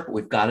got to interpret.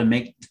 We've got to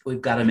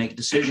make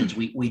decisions.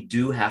 We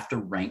do have to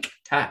rank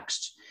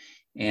texts,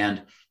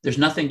 and there's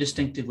nothing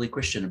distinctively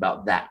Christian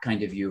about that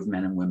kind of view of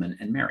men and women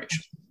and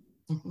marriage.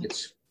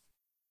 It's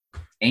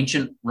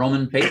ancient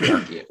Roman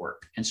patriarchy at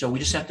work, and so we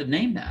just have to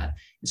name that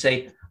and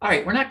say, all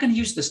right, we're not going to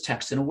use this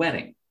text in a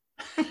wedding.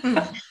 We're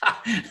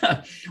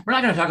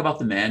not going to talk about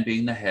the man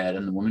being the head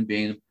and the woman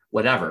being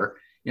whatever,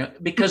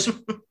 because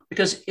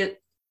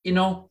it,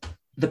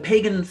 the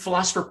pagan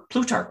philosopher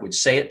Plutarch would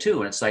say it too.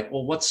 And it's like,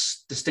 well,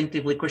 what's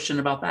distinctively Christian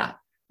about that?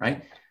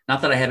 Right.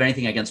 Not that I have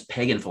anything against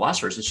pagan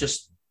philosophers. It's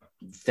just,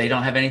 they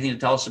don't have anything to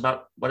tell us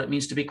about what it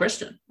means to be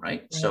Christian.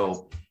 Right.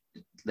 So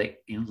they,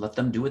 let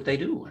them do what they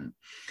do. And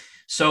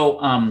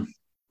so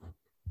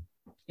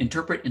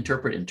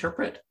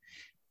interpret.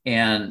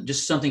 And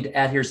just something to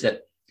add here is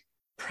that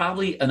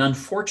probably an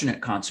unfortunate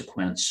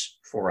consequence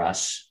for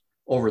us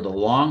over the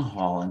long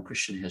haul in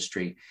Christian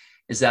history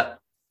is that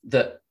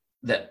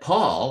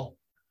Paul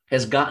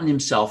has gotten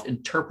himself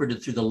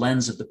interpreted through the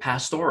lens of the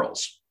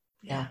pastorals.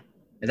 Yeah.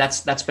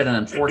 That's been an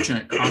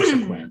unfortunate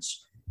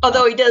consequence.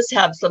 Although he does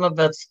have some of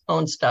his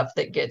own stuff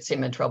that gets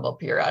him in trouble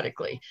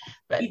periodically.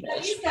 But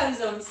he's got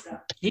his own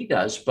stuff. He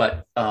does,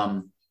 but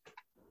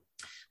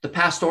the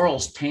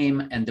pastorals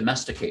tame and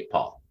domesticate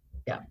Paul.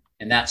 Yeah.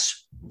 And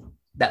that's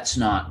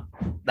not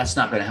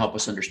going to help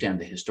us understand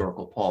the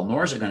historical Paul,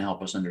 nor is it going to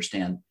help us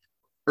understand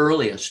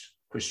earliest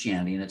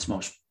Christianity in its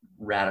most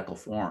radical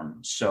form.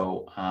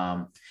 So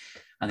on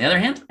the other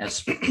hand,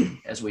 as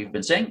we've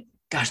been saying,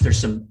 gosh, there's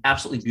some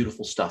absolutely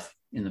beautiful stuff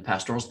in the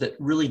pastorals that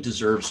really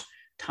deserves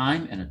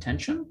time and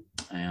attention.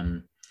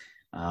 And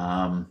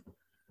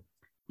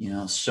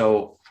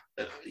so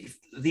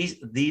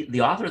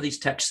the author of these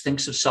texts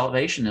thinks of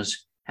salvation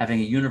as having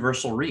a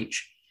universal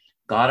reach.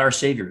 God, our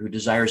Savior, who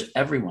desires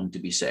everyone to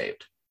be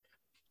saved.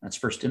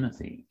 That's 1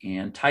 Timothy.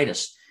 And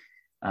Titus,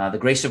 the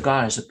grace of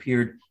God has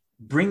appeared,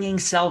 bringing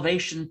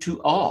salvation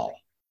to all.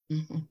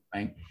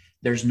 Right?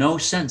 There's no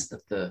sense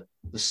that the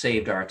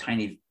saved are a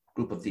tiny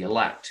group of the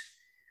elect.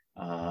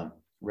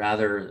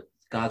 Rather,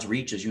 God's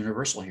reach is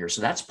universal here.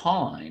 So that's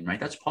Pauline, right?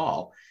 That's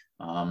Paul.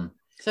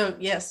 So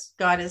yes,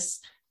 God's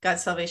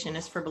salvation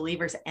is for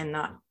believers and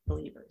not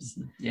believers.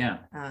 Yeah.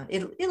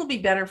 It'll be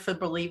better for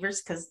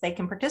believers because they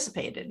can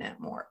participate in it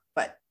more,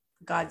 but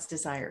God's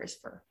desire is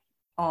for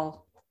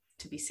all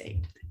to be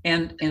saved.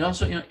 And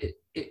also,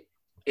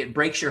 it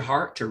breaks your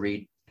heart to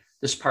read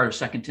this part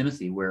of 2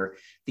 Timothy where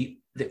the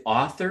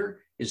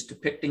author is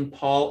depicting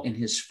Paul in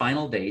his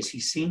final days.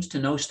 He seems to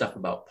know stuff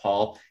about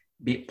Paul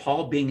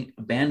being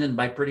abandoned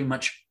by pretty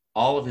much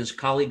all of his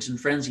colleagues and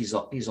friends.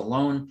 He's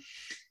alone.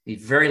 He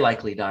very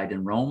likely died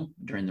in Rome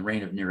during the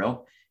reign of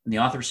Nero. And the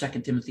author of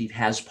 2 Timothy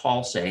has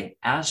Paul say,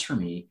 "As for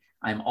me,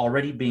 I'm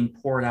already being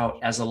poured out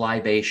as a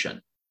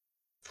libation."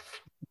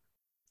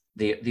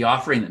 The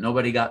offering that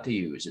nobody got to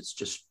use, it's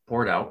just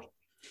poured out.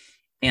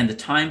 "And the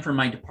time for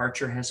my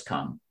departure has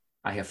come.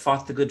 I have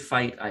fought the good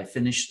fight. I have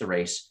finished the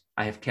race.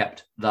 I have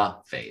kept the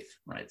faith."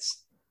 Right?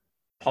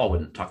 Paul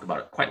wouldn't talk about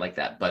it quite like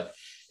that, but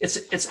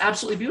it's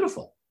absolutely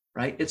beautiful,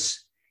 right?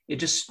 It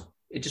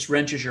just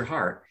wrenches your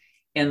heart.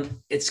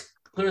 And it's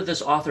clear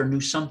this author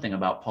knew something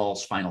about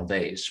Paul's final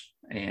days,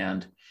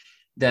 and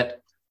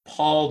that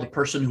Paul, the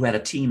person who had a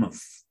team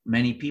of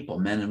many people,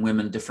 men and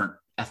women, different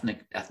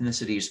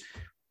ethnicities,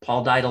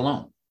 Paul died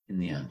alone in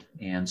the end.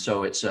 And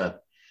so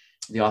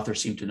the author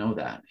seemed to know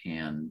that.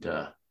 And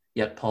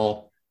yet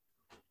Paul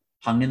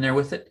hung in there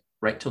with it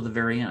right till the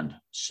very end.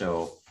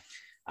 So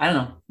I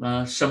don't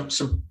know,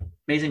 some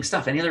amazing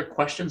stuff. Any other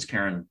questions,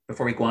 Karen,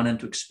 before we go on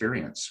into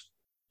experience?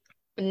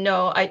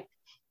 No,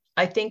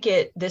 I think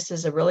this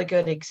is a really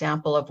good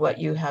example of what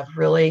you have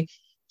really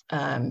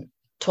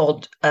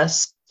told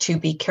us to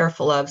be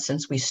careful of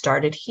since we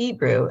started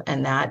Hebrew,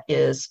 and that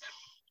is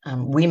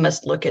we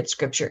must look at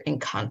scripture in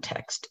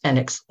context and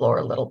explore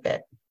a little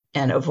bit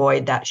and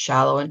avoid that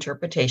shallow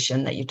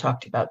interpretation that you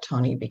talked about,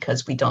 Tony,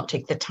 because we don't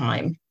take the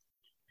time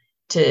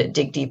to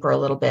dig deeper a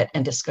little bit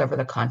and discover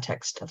the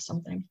context of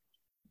something.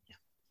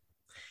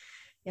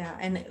 Yeah,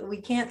 and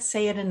we can't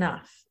say it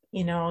enough,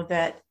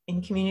 that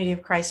in Community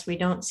of Christ, we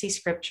don't see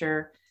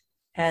scripture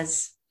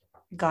as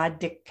God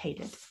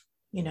dictated.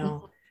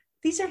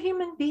 These are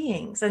human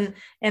beings. And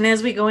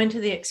as we go into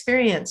the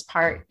experience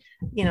part,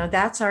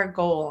 that's our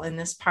goal in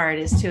this part,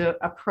 is to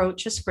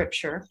approach a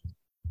scripture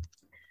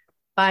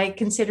by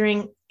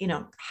considering,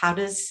 how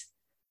does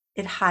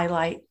it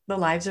highlights the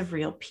lives of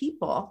real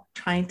people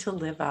trying to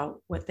live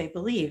out what they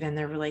believe in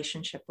their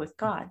relationship with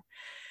God.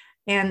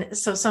 And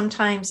so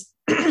sometimes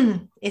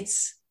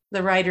it's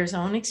the writer's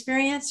own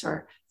experience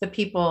or the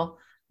people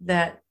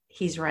that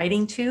he's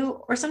writing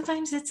to, or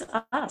sometimes it's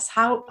us.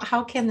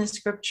 How can the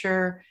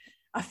scripture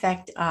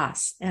affect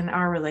us and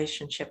our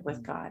relationship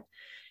with God?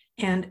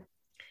 And,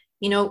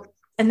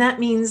 and that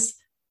means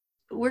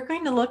we're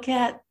going to look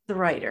at the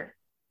writer.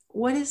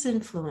 What is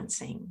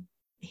influencing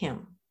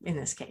him in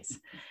this case?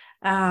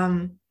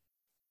 What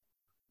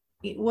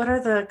are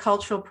the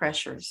cultural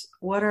pressures?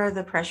 What are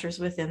the pressures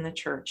within the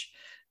church?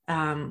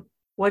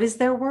 What is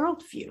their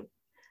worldview?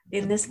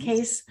 In this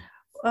case,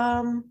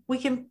 we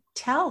can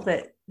tell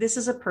that this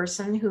is a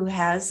person who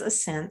has a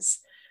sense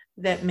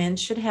that men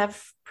should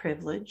have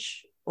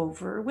privilege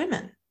over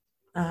women.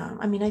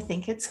 I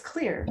think it's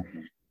clear.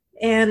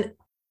 And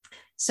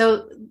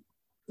so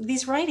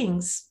these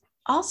writings,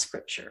 all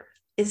scripture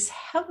is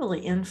heavily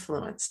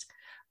influenced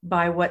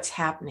by what's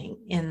happening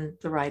in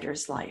the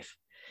writer's life.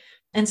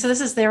 And so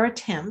this is their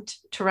attempt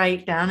to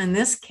write down, in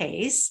this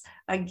case,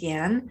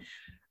 again,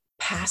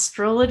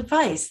 pastoral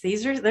advice.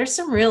 There's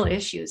some real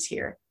issues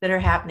here that are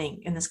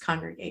happening in this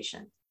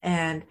congregation.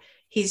 And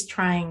he's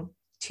trying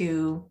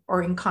to,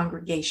 or in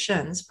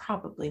congregations,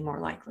 probably more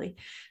likely,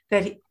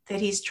 that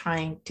he's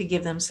trying to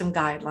give them some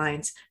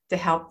guidelines to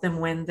help them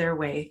wend their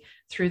way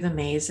through the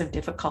maze of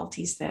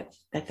difficulties that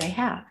they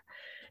have.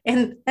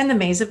 And the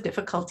maze of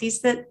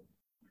difficulties that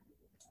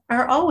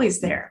are always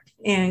there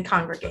in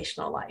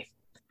congregational life.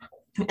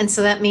 And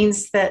so that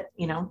means that,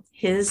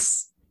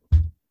 his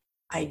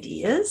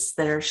ideas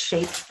that are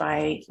shaped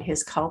by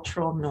his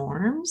cultural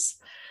norms,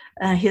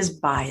 his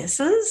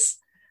biases,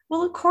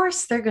 well, of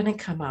course, they're going to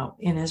come out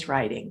in his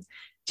writing,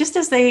 just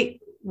as they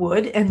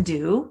would and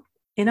do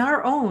in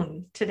our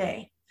own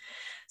today.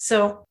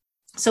 So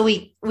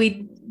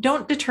we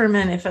don't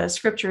determine if a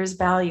scripture is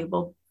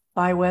valuable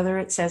by whether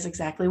it says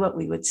exactly what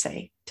we would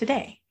say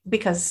today,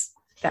 because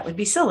that would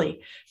be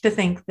silly to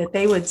think that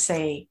they would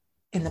say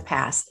in the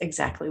past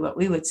exactly what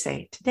we would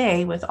say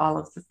today with all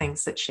of the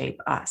things that shape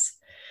us.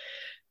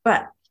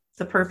 But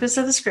the purpose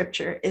of the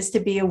scripture is to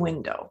be a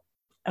window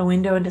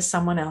into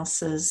someone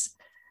else's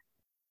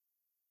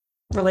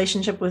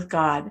relationship with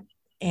God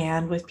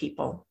and with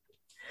people.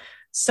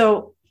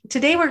 So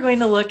today we're going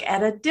to look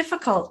at a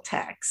difficult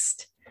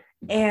text,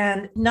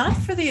 and not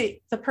for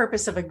the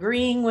purpose of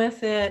agreeing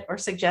with it or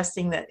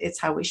suggesting that it's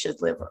how we should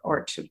live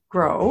or to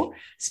grow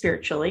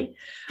spiritually,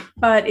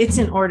 but it's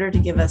in order to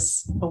give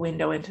us a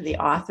window into the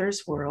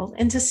author's world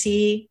and to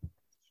see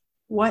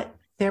what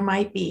there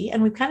might be,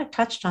 and we've kind of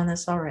touched on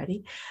this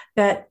already,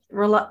 that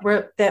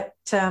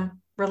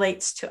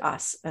relates to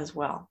us as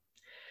well.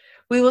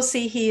 We will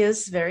see he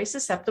is very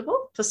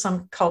susceptible to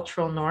some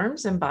cultural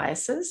norms and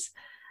biases,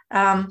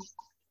 and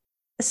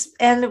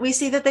we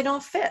see that they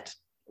don't fit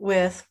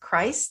with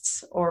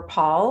Christ's or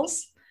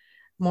Paul's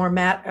more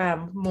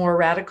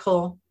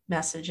radical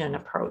message and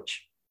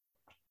approach.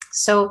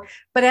 So,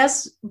 but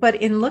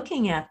in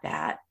looking at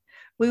that,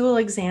 we will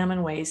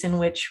examine ways in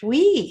which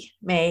we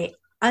may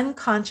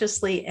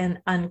unconsciously and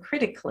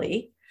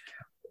uncritically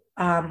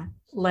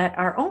let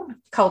our own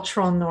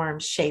cultural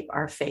norms shape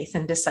our faith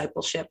and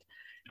discipleship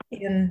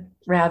in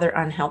rather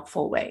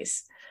unhelpful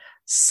ways.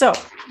 So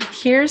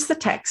here's the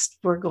text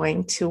we're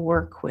going to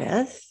work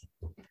with.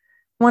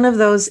 One of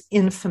those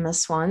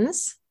infamous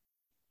ones,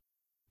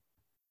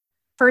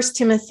 1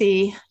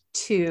 Timothy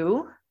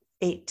 2,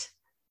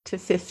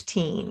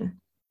 8-15.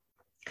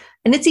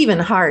 And it's even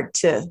hard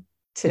to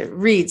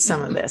read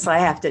some of this. I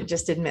have to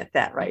just admit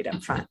that right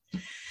up front.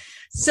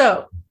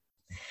 So,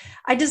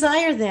 I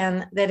desire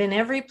then that in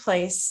every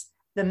place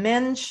the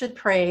men should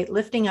pray,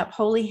 lifting up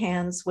holy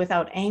hands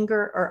without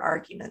anger or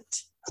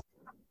argument.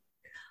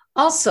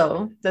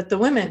 Also, that the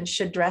women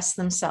should dress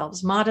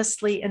themselves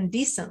modestly and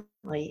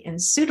decently in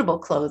suitable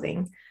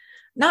clothing,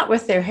 not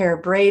with their hair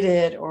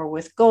braided or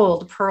with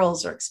gold,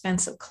 pearls, or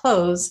expensive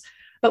clothes,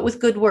 but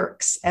with good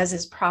works, as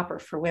is proper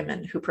for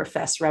women who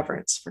profess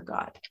reverence for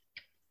God.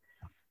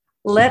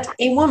 Let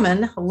a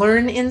woman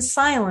learn in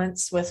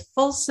silence with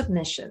full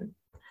submission.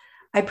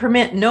 I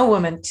permit no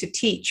woman to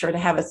teach or to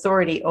have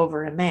authority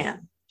over a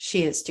man.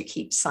 She is to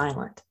keep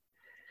silent.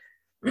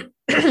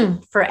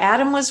 For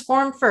Adam was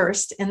formed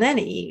first and then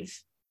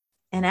Eve,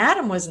 and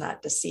Adam was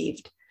not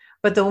deceived,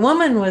 but the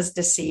woman was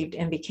deceived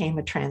and became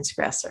a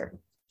transgressor.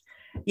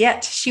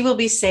 Yet she will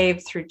be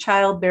saved through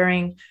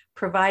childbearing,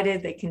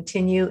 provided they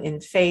continue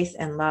in faith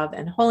and love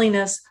and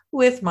holiness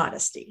with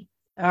modesty.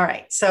 All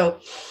right, so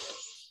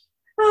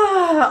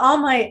all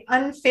my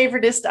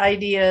unfavoritist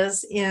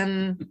ideas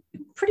in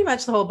pretty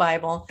much the whole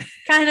Bible,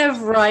 kind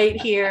of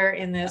right here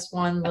in this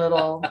one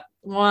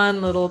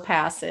little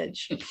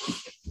passage.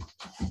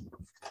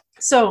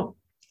 So,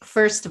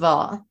 first of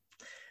all,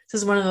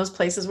 this is one of those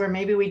places where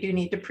maybe we do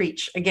need to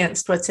preach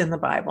against what's in the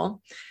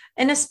Bible.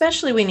 And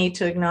especially we need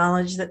to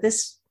acknowledge that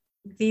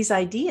these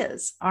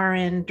ideas are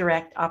in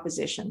direct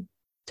opposition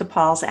to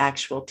Paul's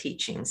actual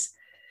teachings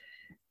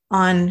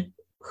on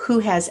who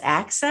has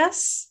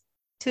access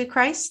to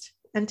Christ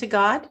and to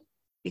God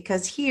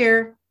because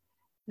here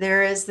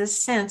there is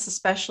this sense,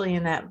 especially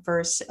in that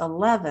verse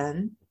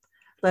 11,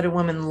 let a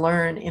woman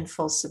learn in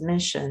full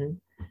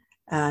submission,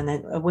 and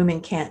that a woman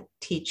can't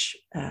teach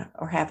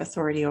or have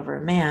authority over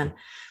a man.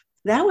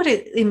 That would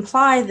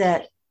imply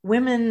that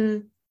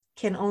women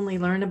can only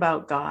learn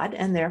about God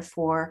and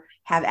therefore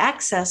have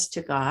access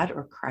to God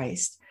or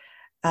Christ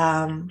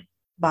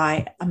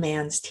by a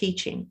man's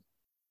teaching.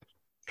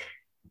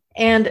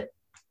 And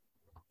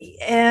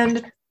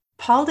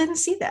Paul didn't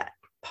see that.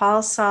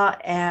 Paul saw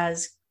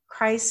as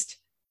Christ's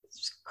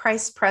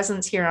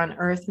presence here on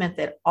earth meant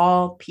that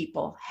all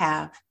people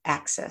have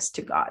access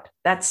to God.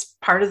 That's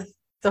part of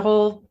the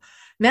whole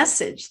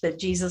message that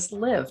Jesus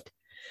lived.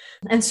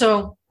 And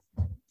so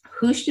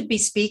who should be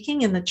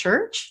speaking in the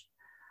church?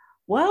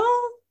 Well,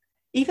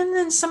 even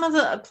in some of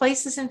the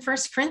places in 1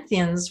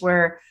 Corinthians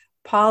where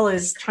Paul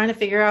is trying to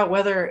figure out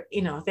whether,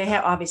 they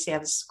obviously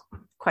have this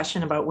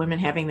question about women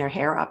having their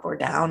hair up or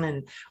down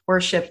and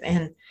worship.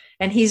 And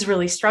he's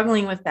really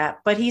struggling with that.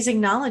 But he's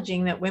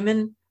acknowledging that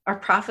women are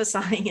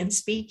prophesying and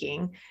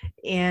speaking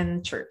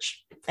in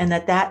church, and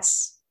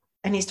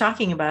and he's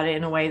talking about it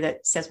in a way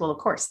that says, well, of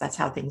course, that's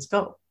how things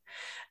go.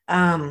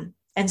 And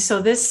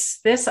so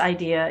this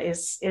idea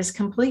is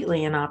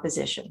completely in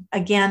opposition.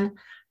 Again,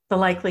 the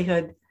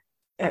likelihood,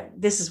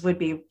 would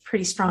be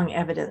pretty strong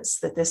evidence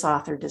that this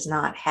author does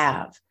not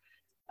have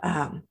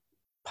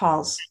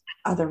Paul's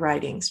other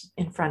writings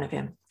in front of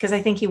him, because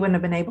I think he wouldn't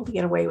have been able to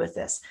get away with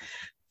this.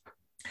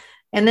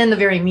 And then the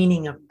very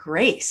meaning of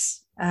grace,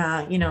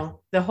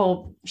 the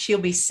whole she'll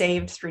be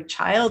saved through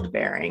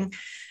childbearing.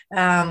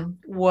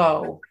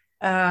 Whoa.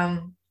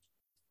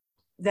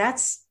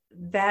 That's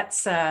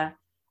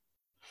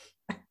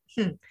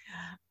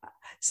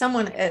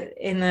someone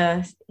in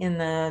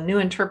the New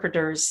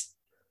Interpreter's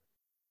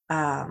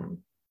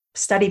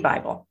study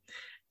Bible.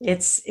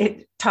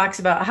 It talks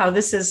about how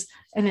this is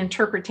an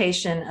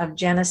interpretation of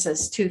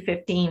Genesis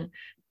 2:15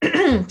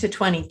 to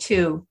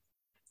 22,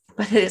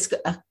 but it is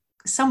a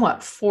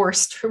somewhat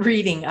forced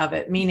reading of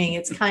it, meaning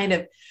it's kind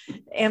of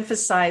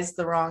emphasized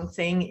the wrong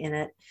thing in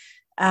it.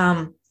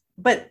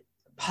 But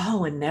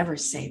Paul would never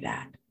say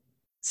that.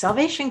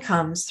 Salvation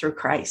comes through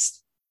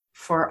Christ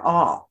for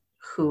all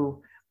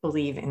who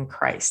believe in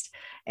Christ.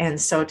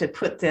 And so to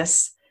put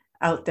this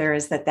out there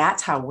is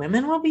that's how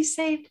women will be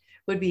saved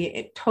would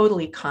be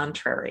totally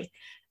contrary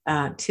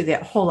to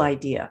that whole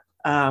idea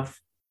of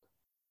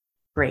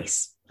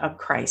grace, of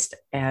Christ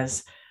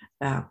as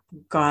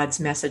God's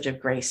message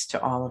of grace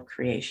to all of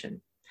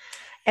creation.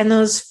 And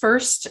those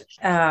first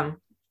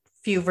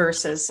few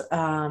verses,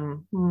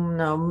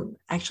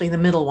 actually the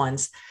middle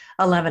ones,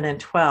 11 and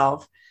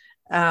 12,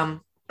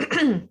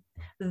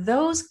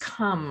 those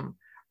come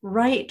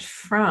right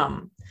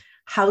from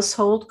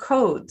household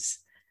codes,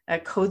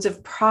 codes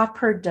of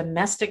proper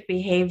domestic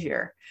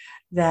behavior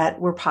that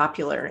were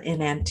popular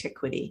in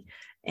antiquity.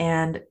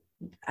 And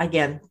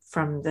again,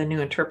 from the New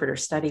Interpreter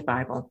Study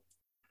Bible.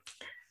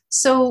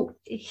 So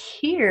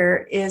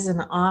here is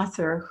an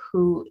author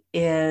who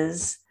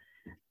is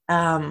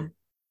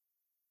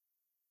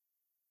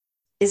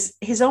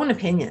his own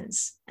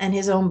opinions and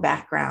his own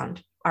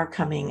background are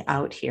coming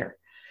out here.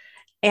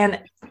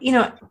 And,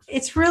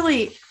 it's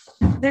really,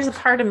 there's a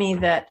part of me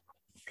that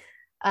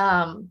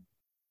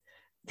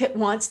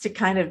wants to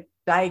kind of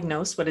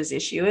diagnose what his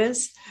issue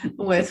is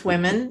with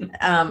women.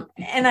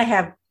 And I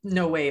have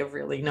no way of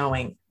really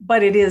knowing,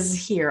 but it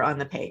is here on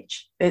the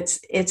page.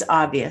 It's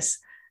obvious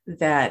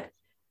that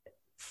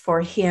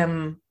for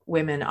him,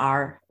 women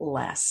are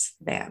less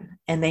than,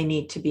 and they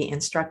need to be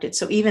instructed.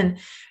 So even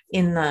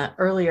in the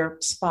earlier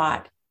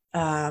spot,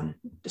 it'll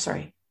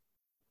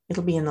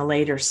be in the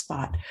later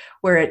spot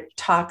where it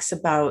talks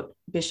about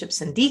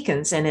bishops and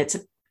deacons, and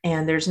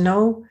there's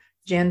no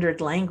gendered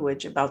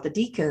language about the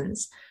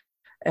deacons.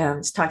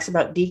 It talks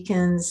about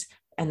deacons,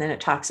 and then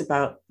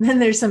then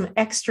there's some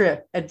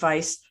extra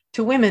advice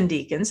to women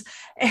deacons,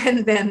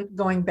 and then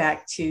going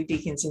back to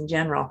deacons in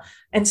general.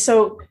 And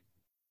so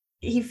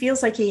he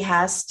feels like he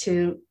has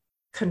to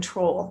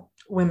control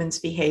women's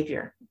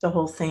behavior, the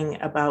whole thing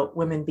about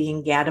women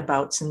being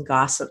gadabouts and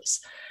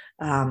gossips.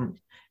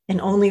 And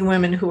only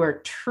women who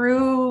are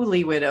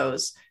truly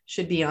widows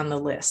should be on the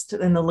list.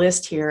 And the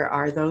list here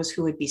are those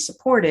who would be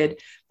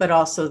supported, but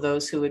also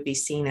those who would be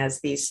seen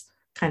as these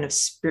kind of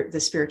the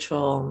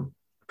spiritual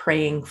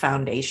praying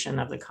foundation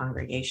of the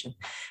congregation.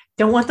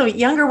 Don't want the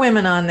younger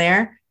women on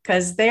there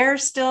because they're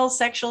still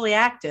sexually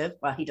active.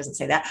 Well, he doesn't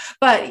say that,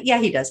 but yeah,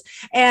 he does.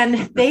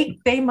 And they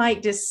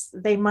might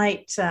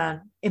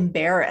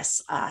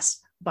embarrass us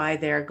by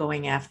their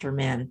going after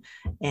men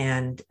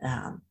and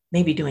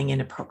maybe doing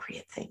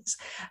inappropriate things.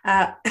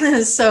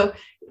 So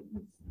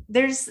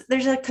there's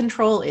a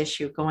control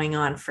issue going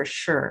on for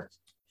sure.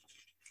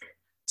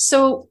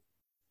 So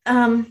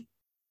I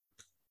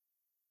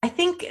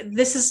think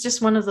this is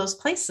just one of those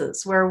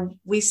places where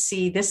we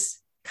see this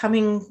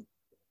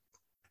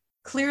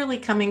clearly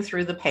coming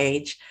through the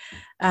page.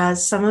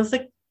 Some of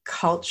the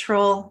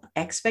cultural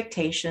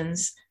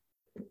expectations,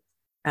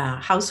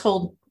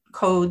 household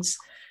codes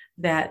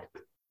that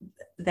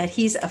that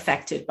he's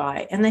affected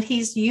by and that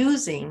he's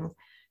using,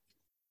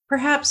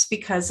 perhaps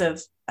because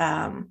of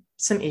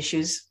some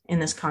issues in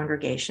this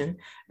congregation,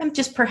 and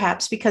just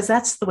perhaps because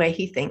that's the way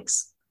he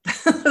thinks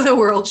the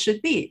world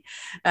should be.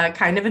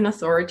 Kind of an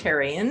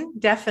authoritarian,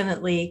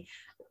 definitely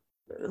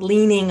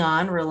relying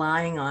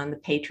on the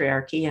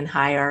patriarchy and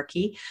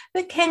hierarchy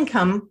that can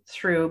come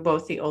through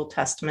both the Old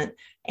Testament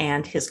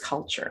and his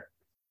culture.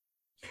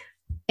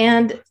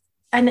 And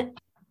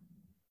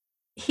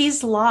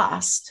he's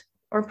lost,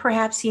 or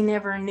perhaps he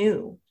never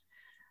knew,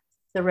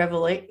 the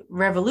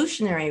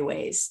revolutionary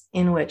ways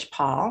in which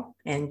Paul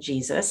and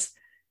Jesus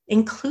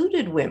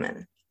included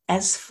women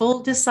as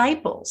full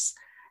disciples,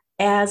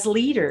 as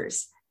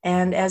leaders,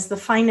 and as the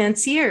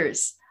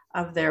financiers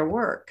of their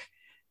work.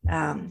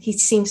 He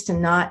seems to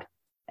not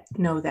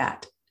know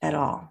that at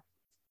all.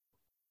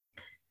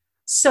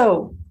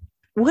 So,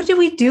 what do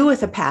we do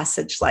with a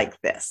passage like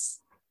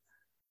this?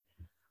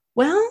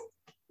 Well,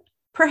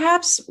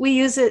 perhaps we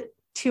use it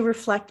to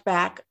reflect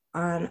back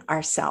on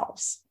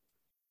ourselves.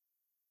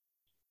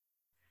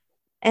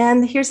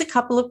 And here's a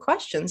couple of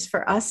questions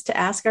for us to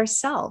ask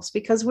ourselves,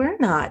 because we're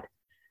not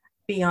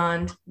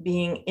beyond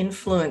being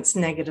influenced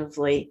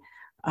negatively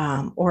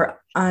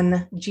or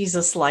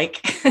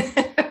un-Jesus-like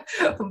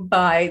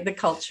by the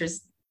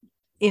culture's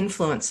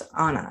influence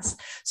on us.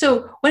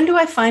 So when do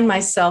I find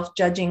myself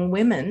judging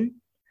women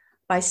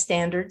by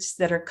standards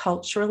that are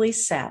culturally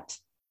set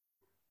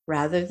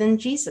rather than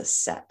Jesus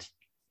set?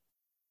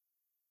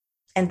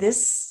 And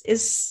this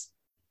is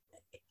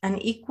an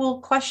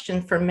equal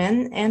question for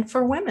men and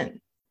for women.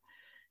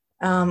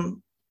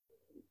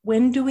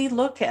 When do we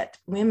look at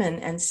women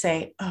and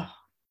say, oh,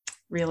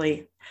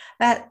 really,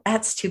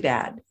 that's too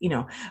bad,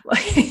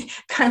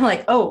 kind of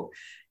like,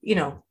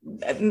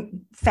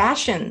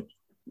 fashion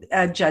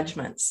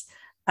judgments,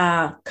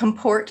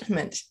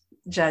 comportment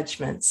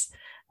judgments,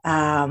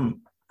 how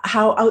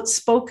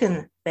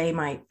outspoken they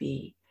might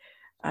be,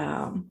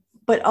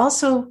 but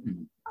also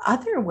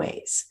other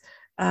ways,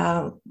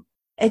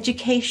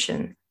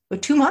 education,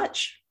 but too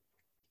much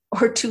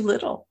or too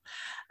little.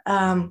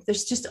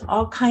 There's just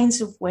all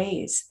kinds of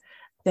ways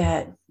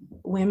that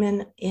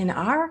women in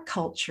our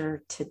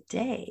culture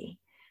today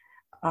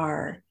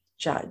are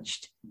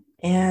judged.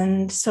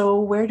 And so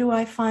where do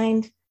I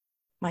find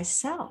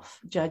myself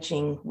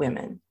judging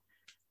women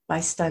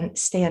by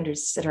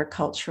standards that are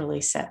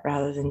culturally set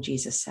rather than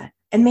Jesus set?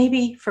 And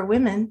maybe for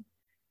women,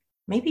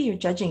 maybe you're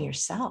judging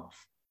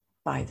yourself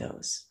by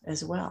those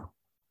as well.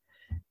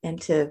 And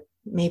to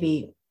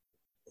maybe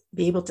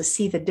be able to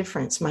see the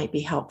difference might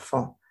be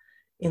helpful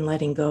in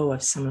letting go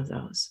of some of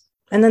those.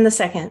 And then the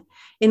second,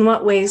 in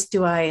what ways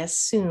do I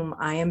assume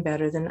I am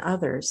better than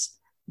others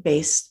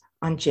based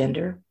on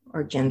gender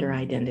or gender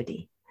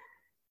identity?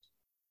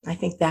 I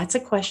think that's a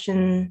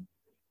question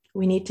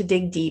we need to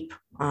dig deep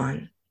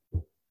on.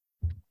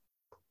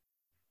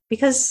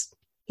 Because,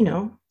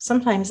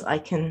 sometimes I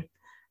can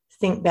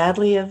think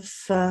badly of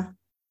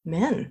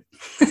men.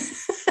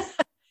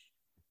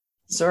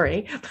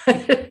 Sorry.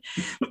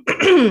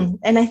 and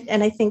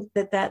I think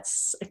that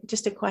that's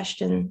just a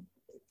question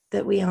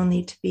that we all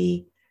need to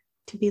be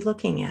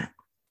looking at.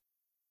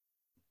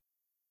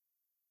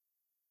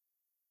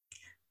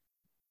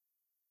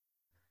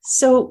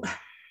 So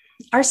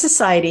our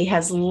society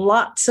has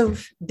lots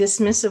of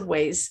dismissive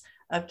ways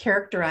of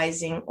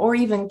characterizing or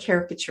even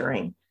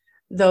caricaturing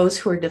those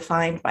who are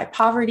defined by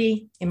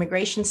poverty,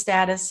 immigration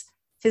status,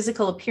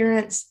 physical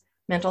appearance,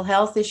 mental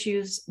health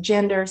issues,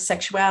 gender,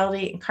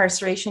 sexuality,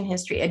 incarceration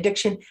history,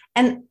 addiction,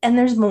 and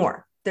there's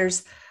more.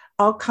 There's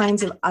all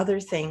kinds of other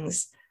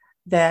things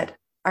that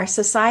our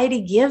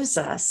society gives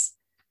us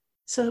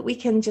so that we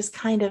can just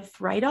kind of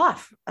write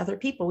off other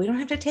people. We don't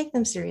have to take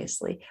them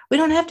seriously. We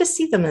don't have to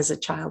see them as a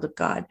child of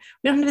God.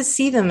 We don't have to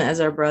see them as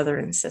our brother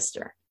and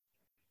sister.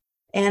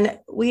 And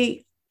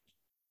we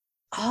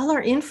all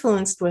are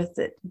influenced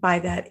by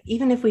that,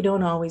 even if we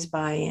don't always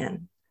buy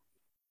in.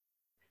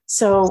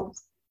 So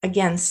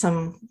again,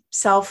 some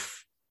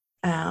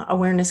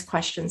self-awareness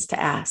questions to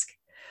ask.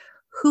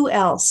 Who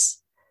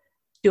else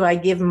do I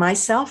give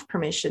myself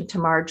permission to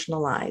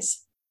marginalize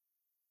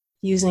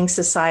using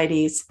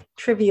society's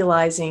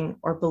trivializing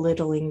or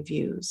belittling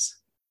views?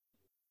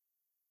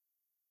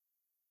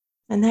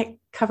 And that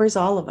covers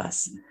all of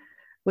us,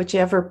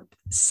 whichever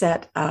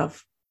set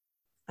of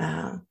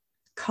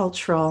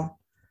cultural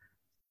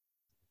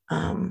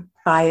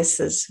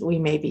biases we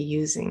may be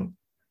using.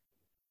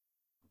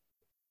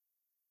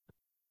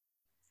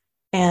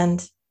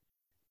 And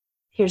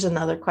here's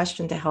another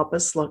question to help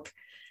us look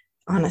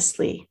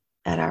honestly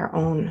at our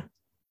own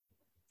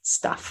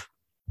stuff.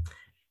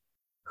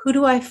 Who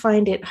do I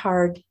find it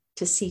hard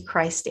to see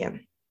Christ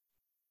in?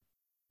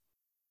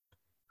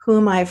 Who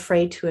am I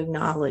afraid to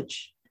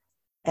acknowledge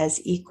as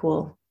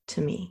equal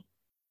to me?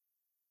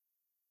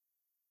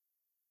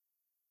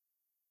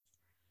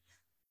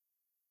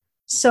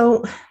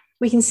 So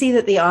we can see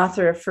that the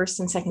author of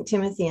 1st and 2nd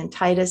Timothy and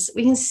Titus,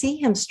 we can see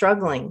him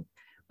struggling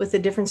with the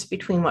difference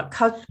between what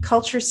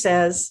culture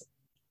says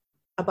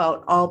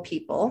about all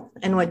people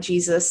and what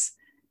Jesus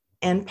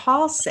and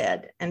Paul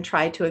said and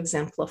tried to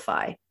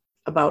exemplify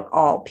about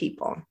all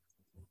people.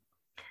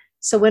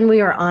 So when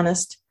we are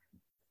honest,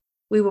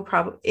 we will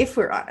probably, if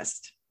we're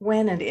honest,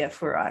 when and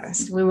if we're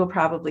honest, we will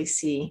probably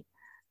see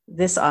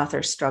this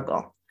author's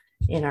struggle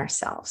in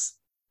ourselves.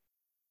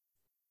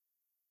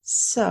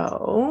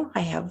 So I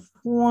have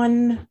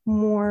one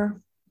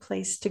more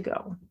place to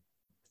go.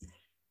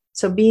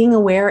 So being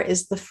aware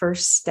is the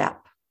first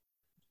step,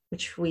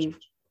 which we've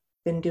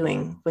been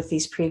doing with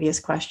these previous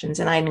questions.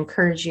 And I'd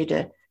encourage you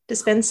to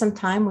spend some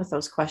time with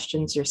those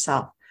questions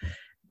yourself,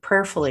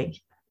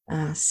 prayerfully,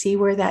 see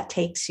where that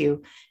takes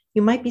you.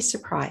 You might be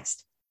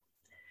surprised.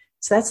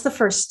 So that's the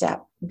first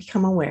step,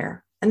 become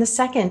aware. And the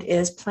second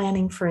is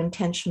planning for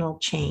intentional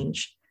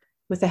change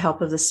with the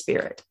help of the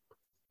Spirit.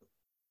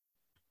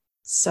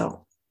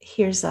 So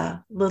here's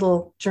a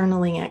little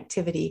journaling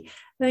activity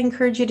that I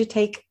encourage you to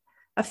take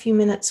a few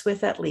minutes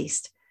with at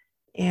least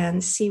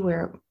and see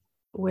where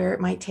it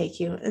might take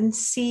you and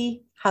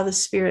see how the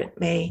Spirit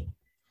may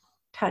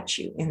touch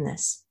you in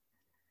this.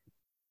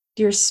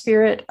 Dear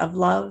Spirit of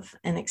love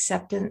and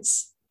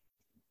acceptance,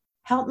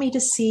 help me to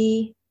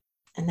see,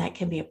 and that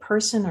can be a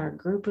person or a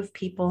group of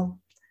people,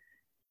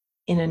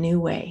 in a new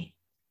way.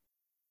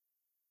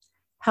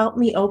 Help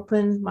me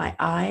open my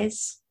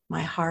eyes,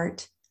 my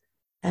heart,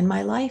 and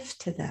my life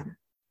to them.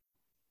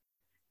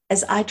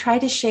 As I try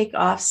to shake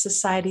off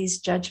society's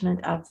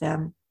judgment of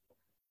them,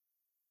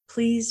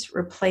 please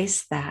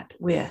replace that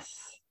with,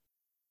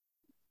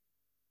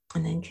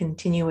 and then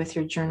continue with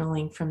your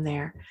journaling from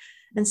there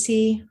and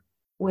see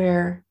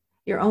where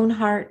your own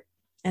heart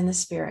and the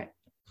Spirit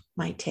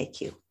might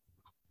take you.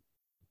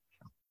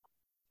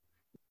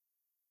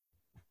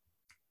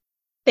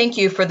 Thank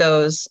you for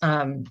those,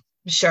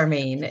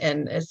 Charmaine,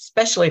 and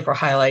especially for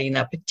highlighting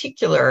a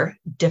particular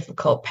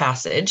difficult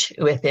passage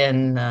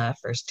within 1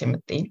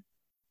 Timothy.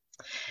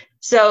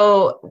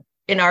 So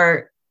in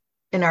our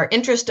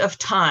interest of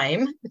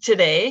time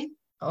today,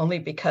 only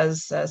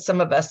because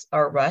some of us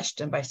are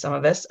rushed, and by some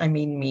of us, I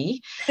mean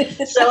me.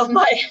 So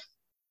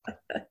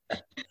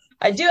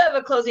I do have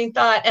a closing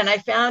thought, and I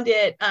found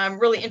it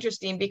really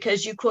interesting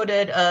because you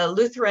quoted a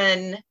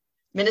Lutheran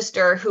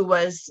minister who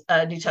was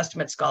a New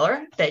Testament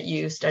scholar that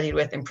you studied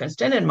with in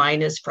Princeton, and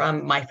mine is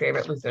from my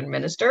favorite Lutheran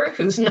minister,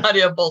 who's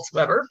Nadia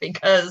Bolz-Weber,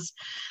 because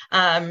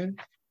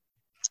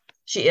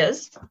she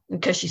is,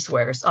 because she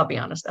swears. I'll be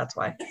honest, that's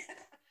why.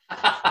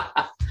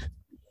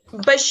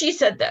 But she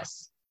said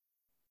this.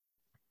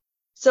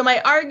 So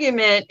my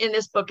argument in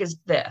this book is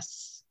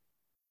this,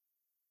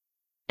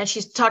 and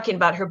she's talking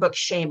about her book,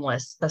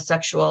 Shameless, The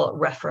Sexual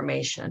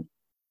Reformation.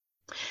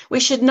 We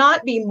should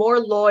not be more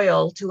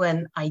loyal to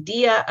an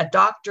idea, a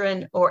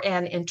doctrine, or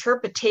an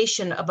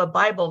interpretation of a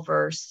Bible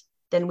verse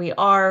than we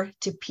are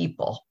to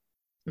people.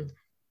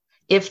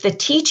 If the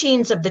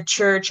teachings of the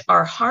church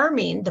are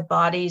harming the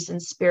bodies and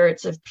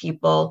spirits of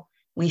people,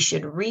 we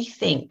should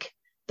rethink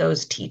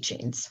those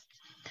teachings.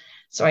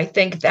 So I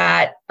think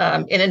that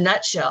in a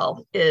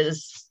nutshell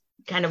is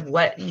kind of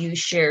what you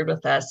shared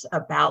with us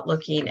about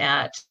looking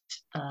at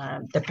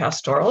the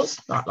pastorals.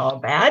 Not all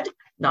bad,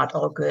 not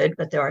all good,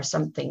 but there are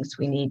some things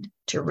we need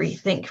to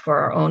rethink for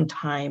our own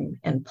time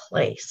and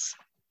place.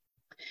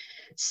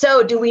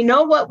 So do we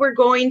know what we're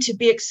going to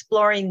be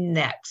exploring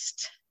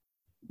next?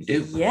 We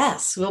do.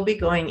 Yes, we'll be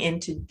going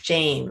into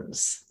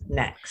James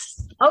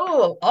next.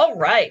 Oh, all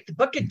right. The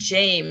book of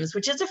James,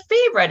 which is a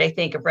favorite, I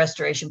think, of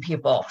Restoration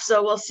people.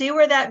 So we'll see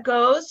where that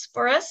goes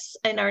for us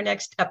in our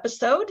next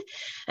episode.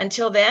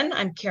 Until then,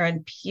 I'm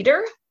Karen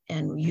Peter,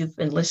 and you've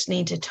been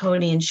listening to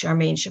Tony and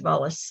Charmaine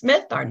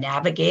Chavala-Smith, our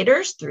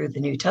navigators through the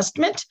New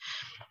Testament.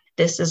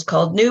 This is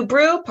called New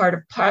Brew, part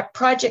of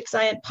Project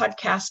Zion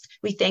Podcast.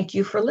 We thank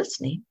you for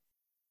listening.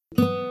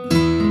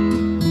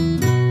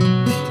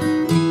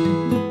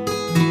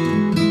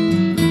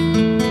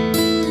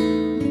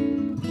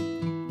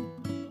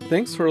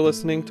 Thanks for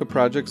listening to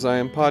Project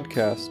Zion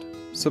Podcast.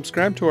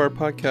 Subscribe to our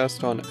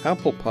podcast on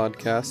Apple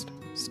Podcast,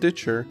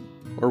 Stitcher,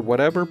 or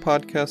whatever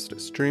podcast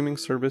streaming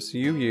service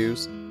you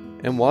use,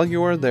 and while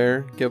you are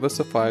there, give us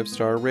a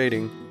 5-star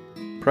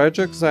rating.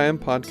 Project Zion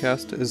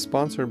Podcast is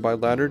sponsored by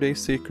Latter-day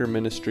Seeker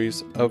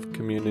Ministries of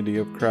Community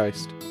of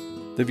Christ.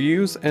 The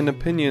views and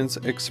opinions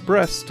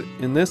expressed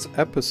in this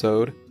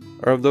episode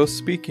are of those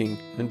speaking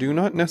and do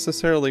not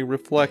necessarily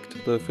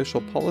reflect the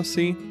official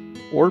policy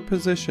or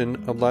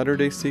position of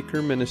Latter-day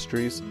Seeker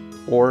Ministries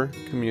or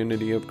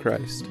Community of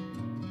Christ.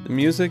 The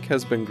music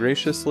has been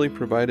graciously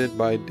provided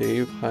by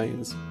Dave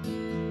Hines.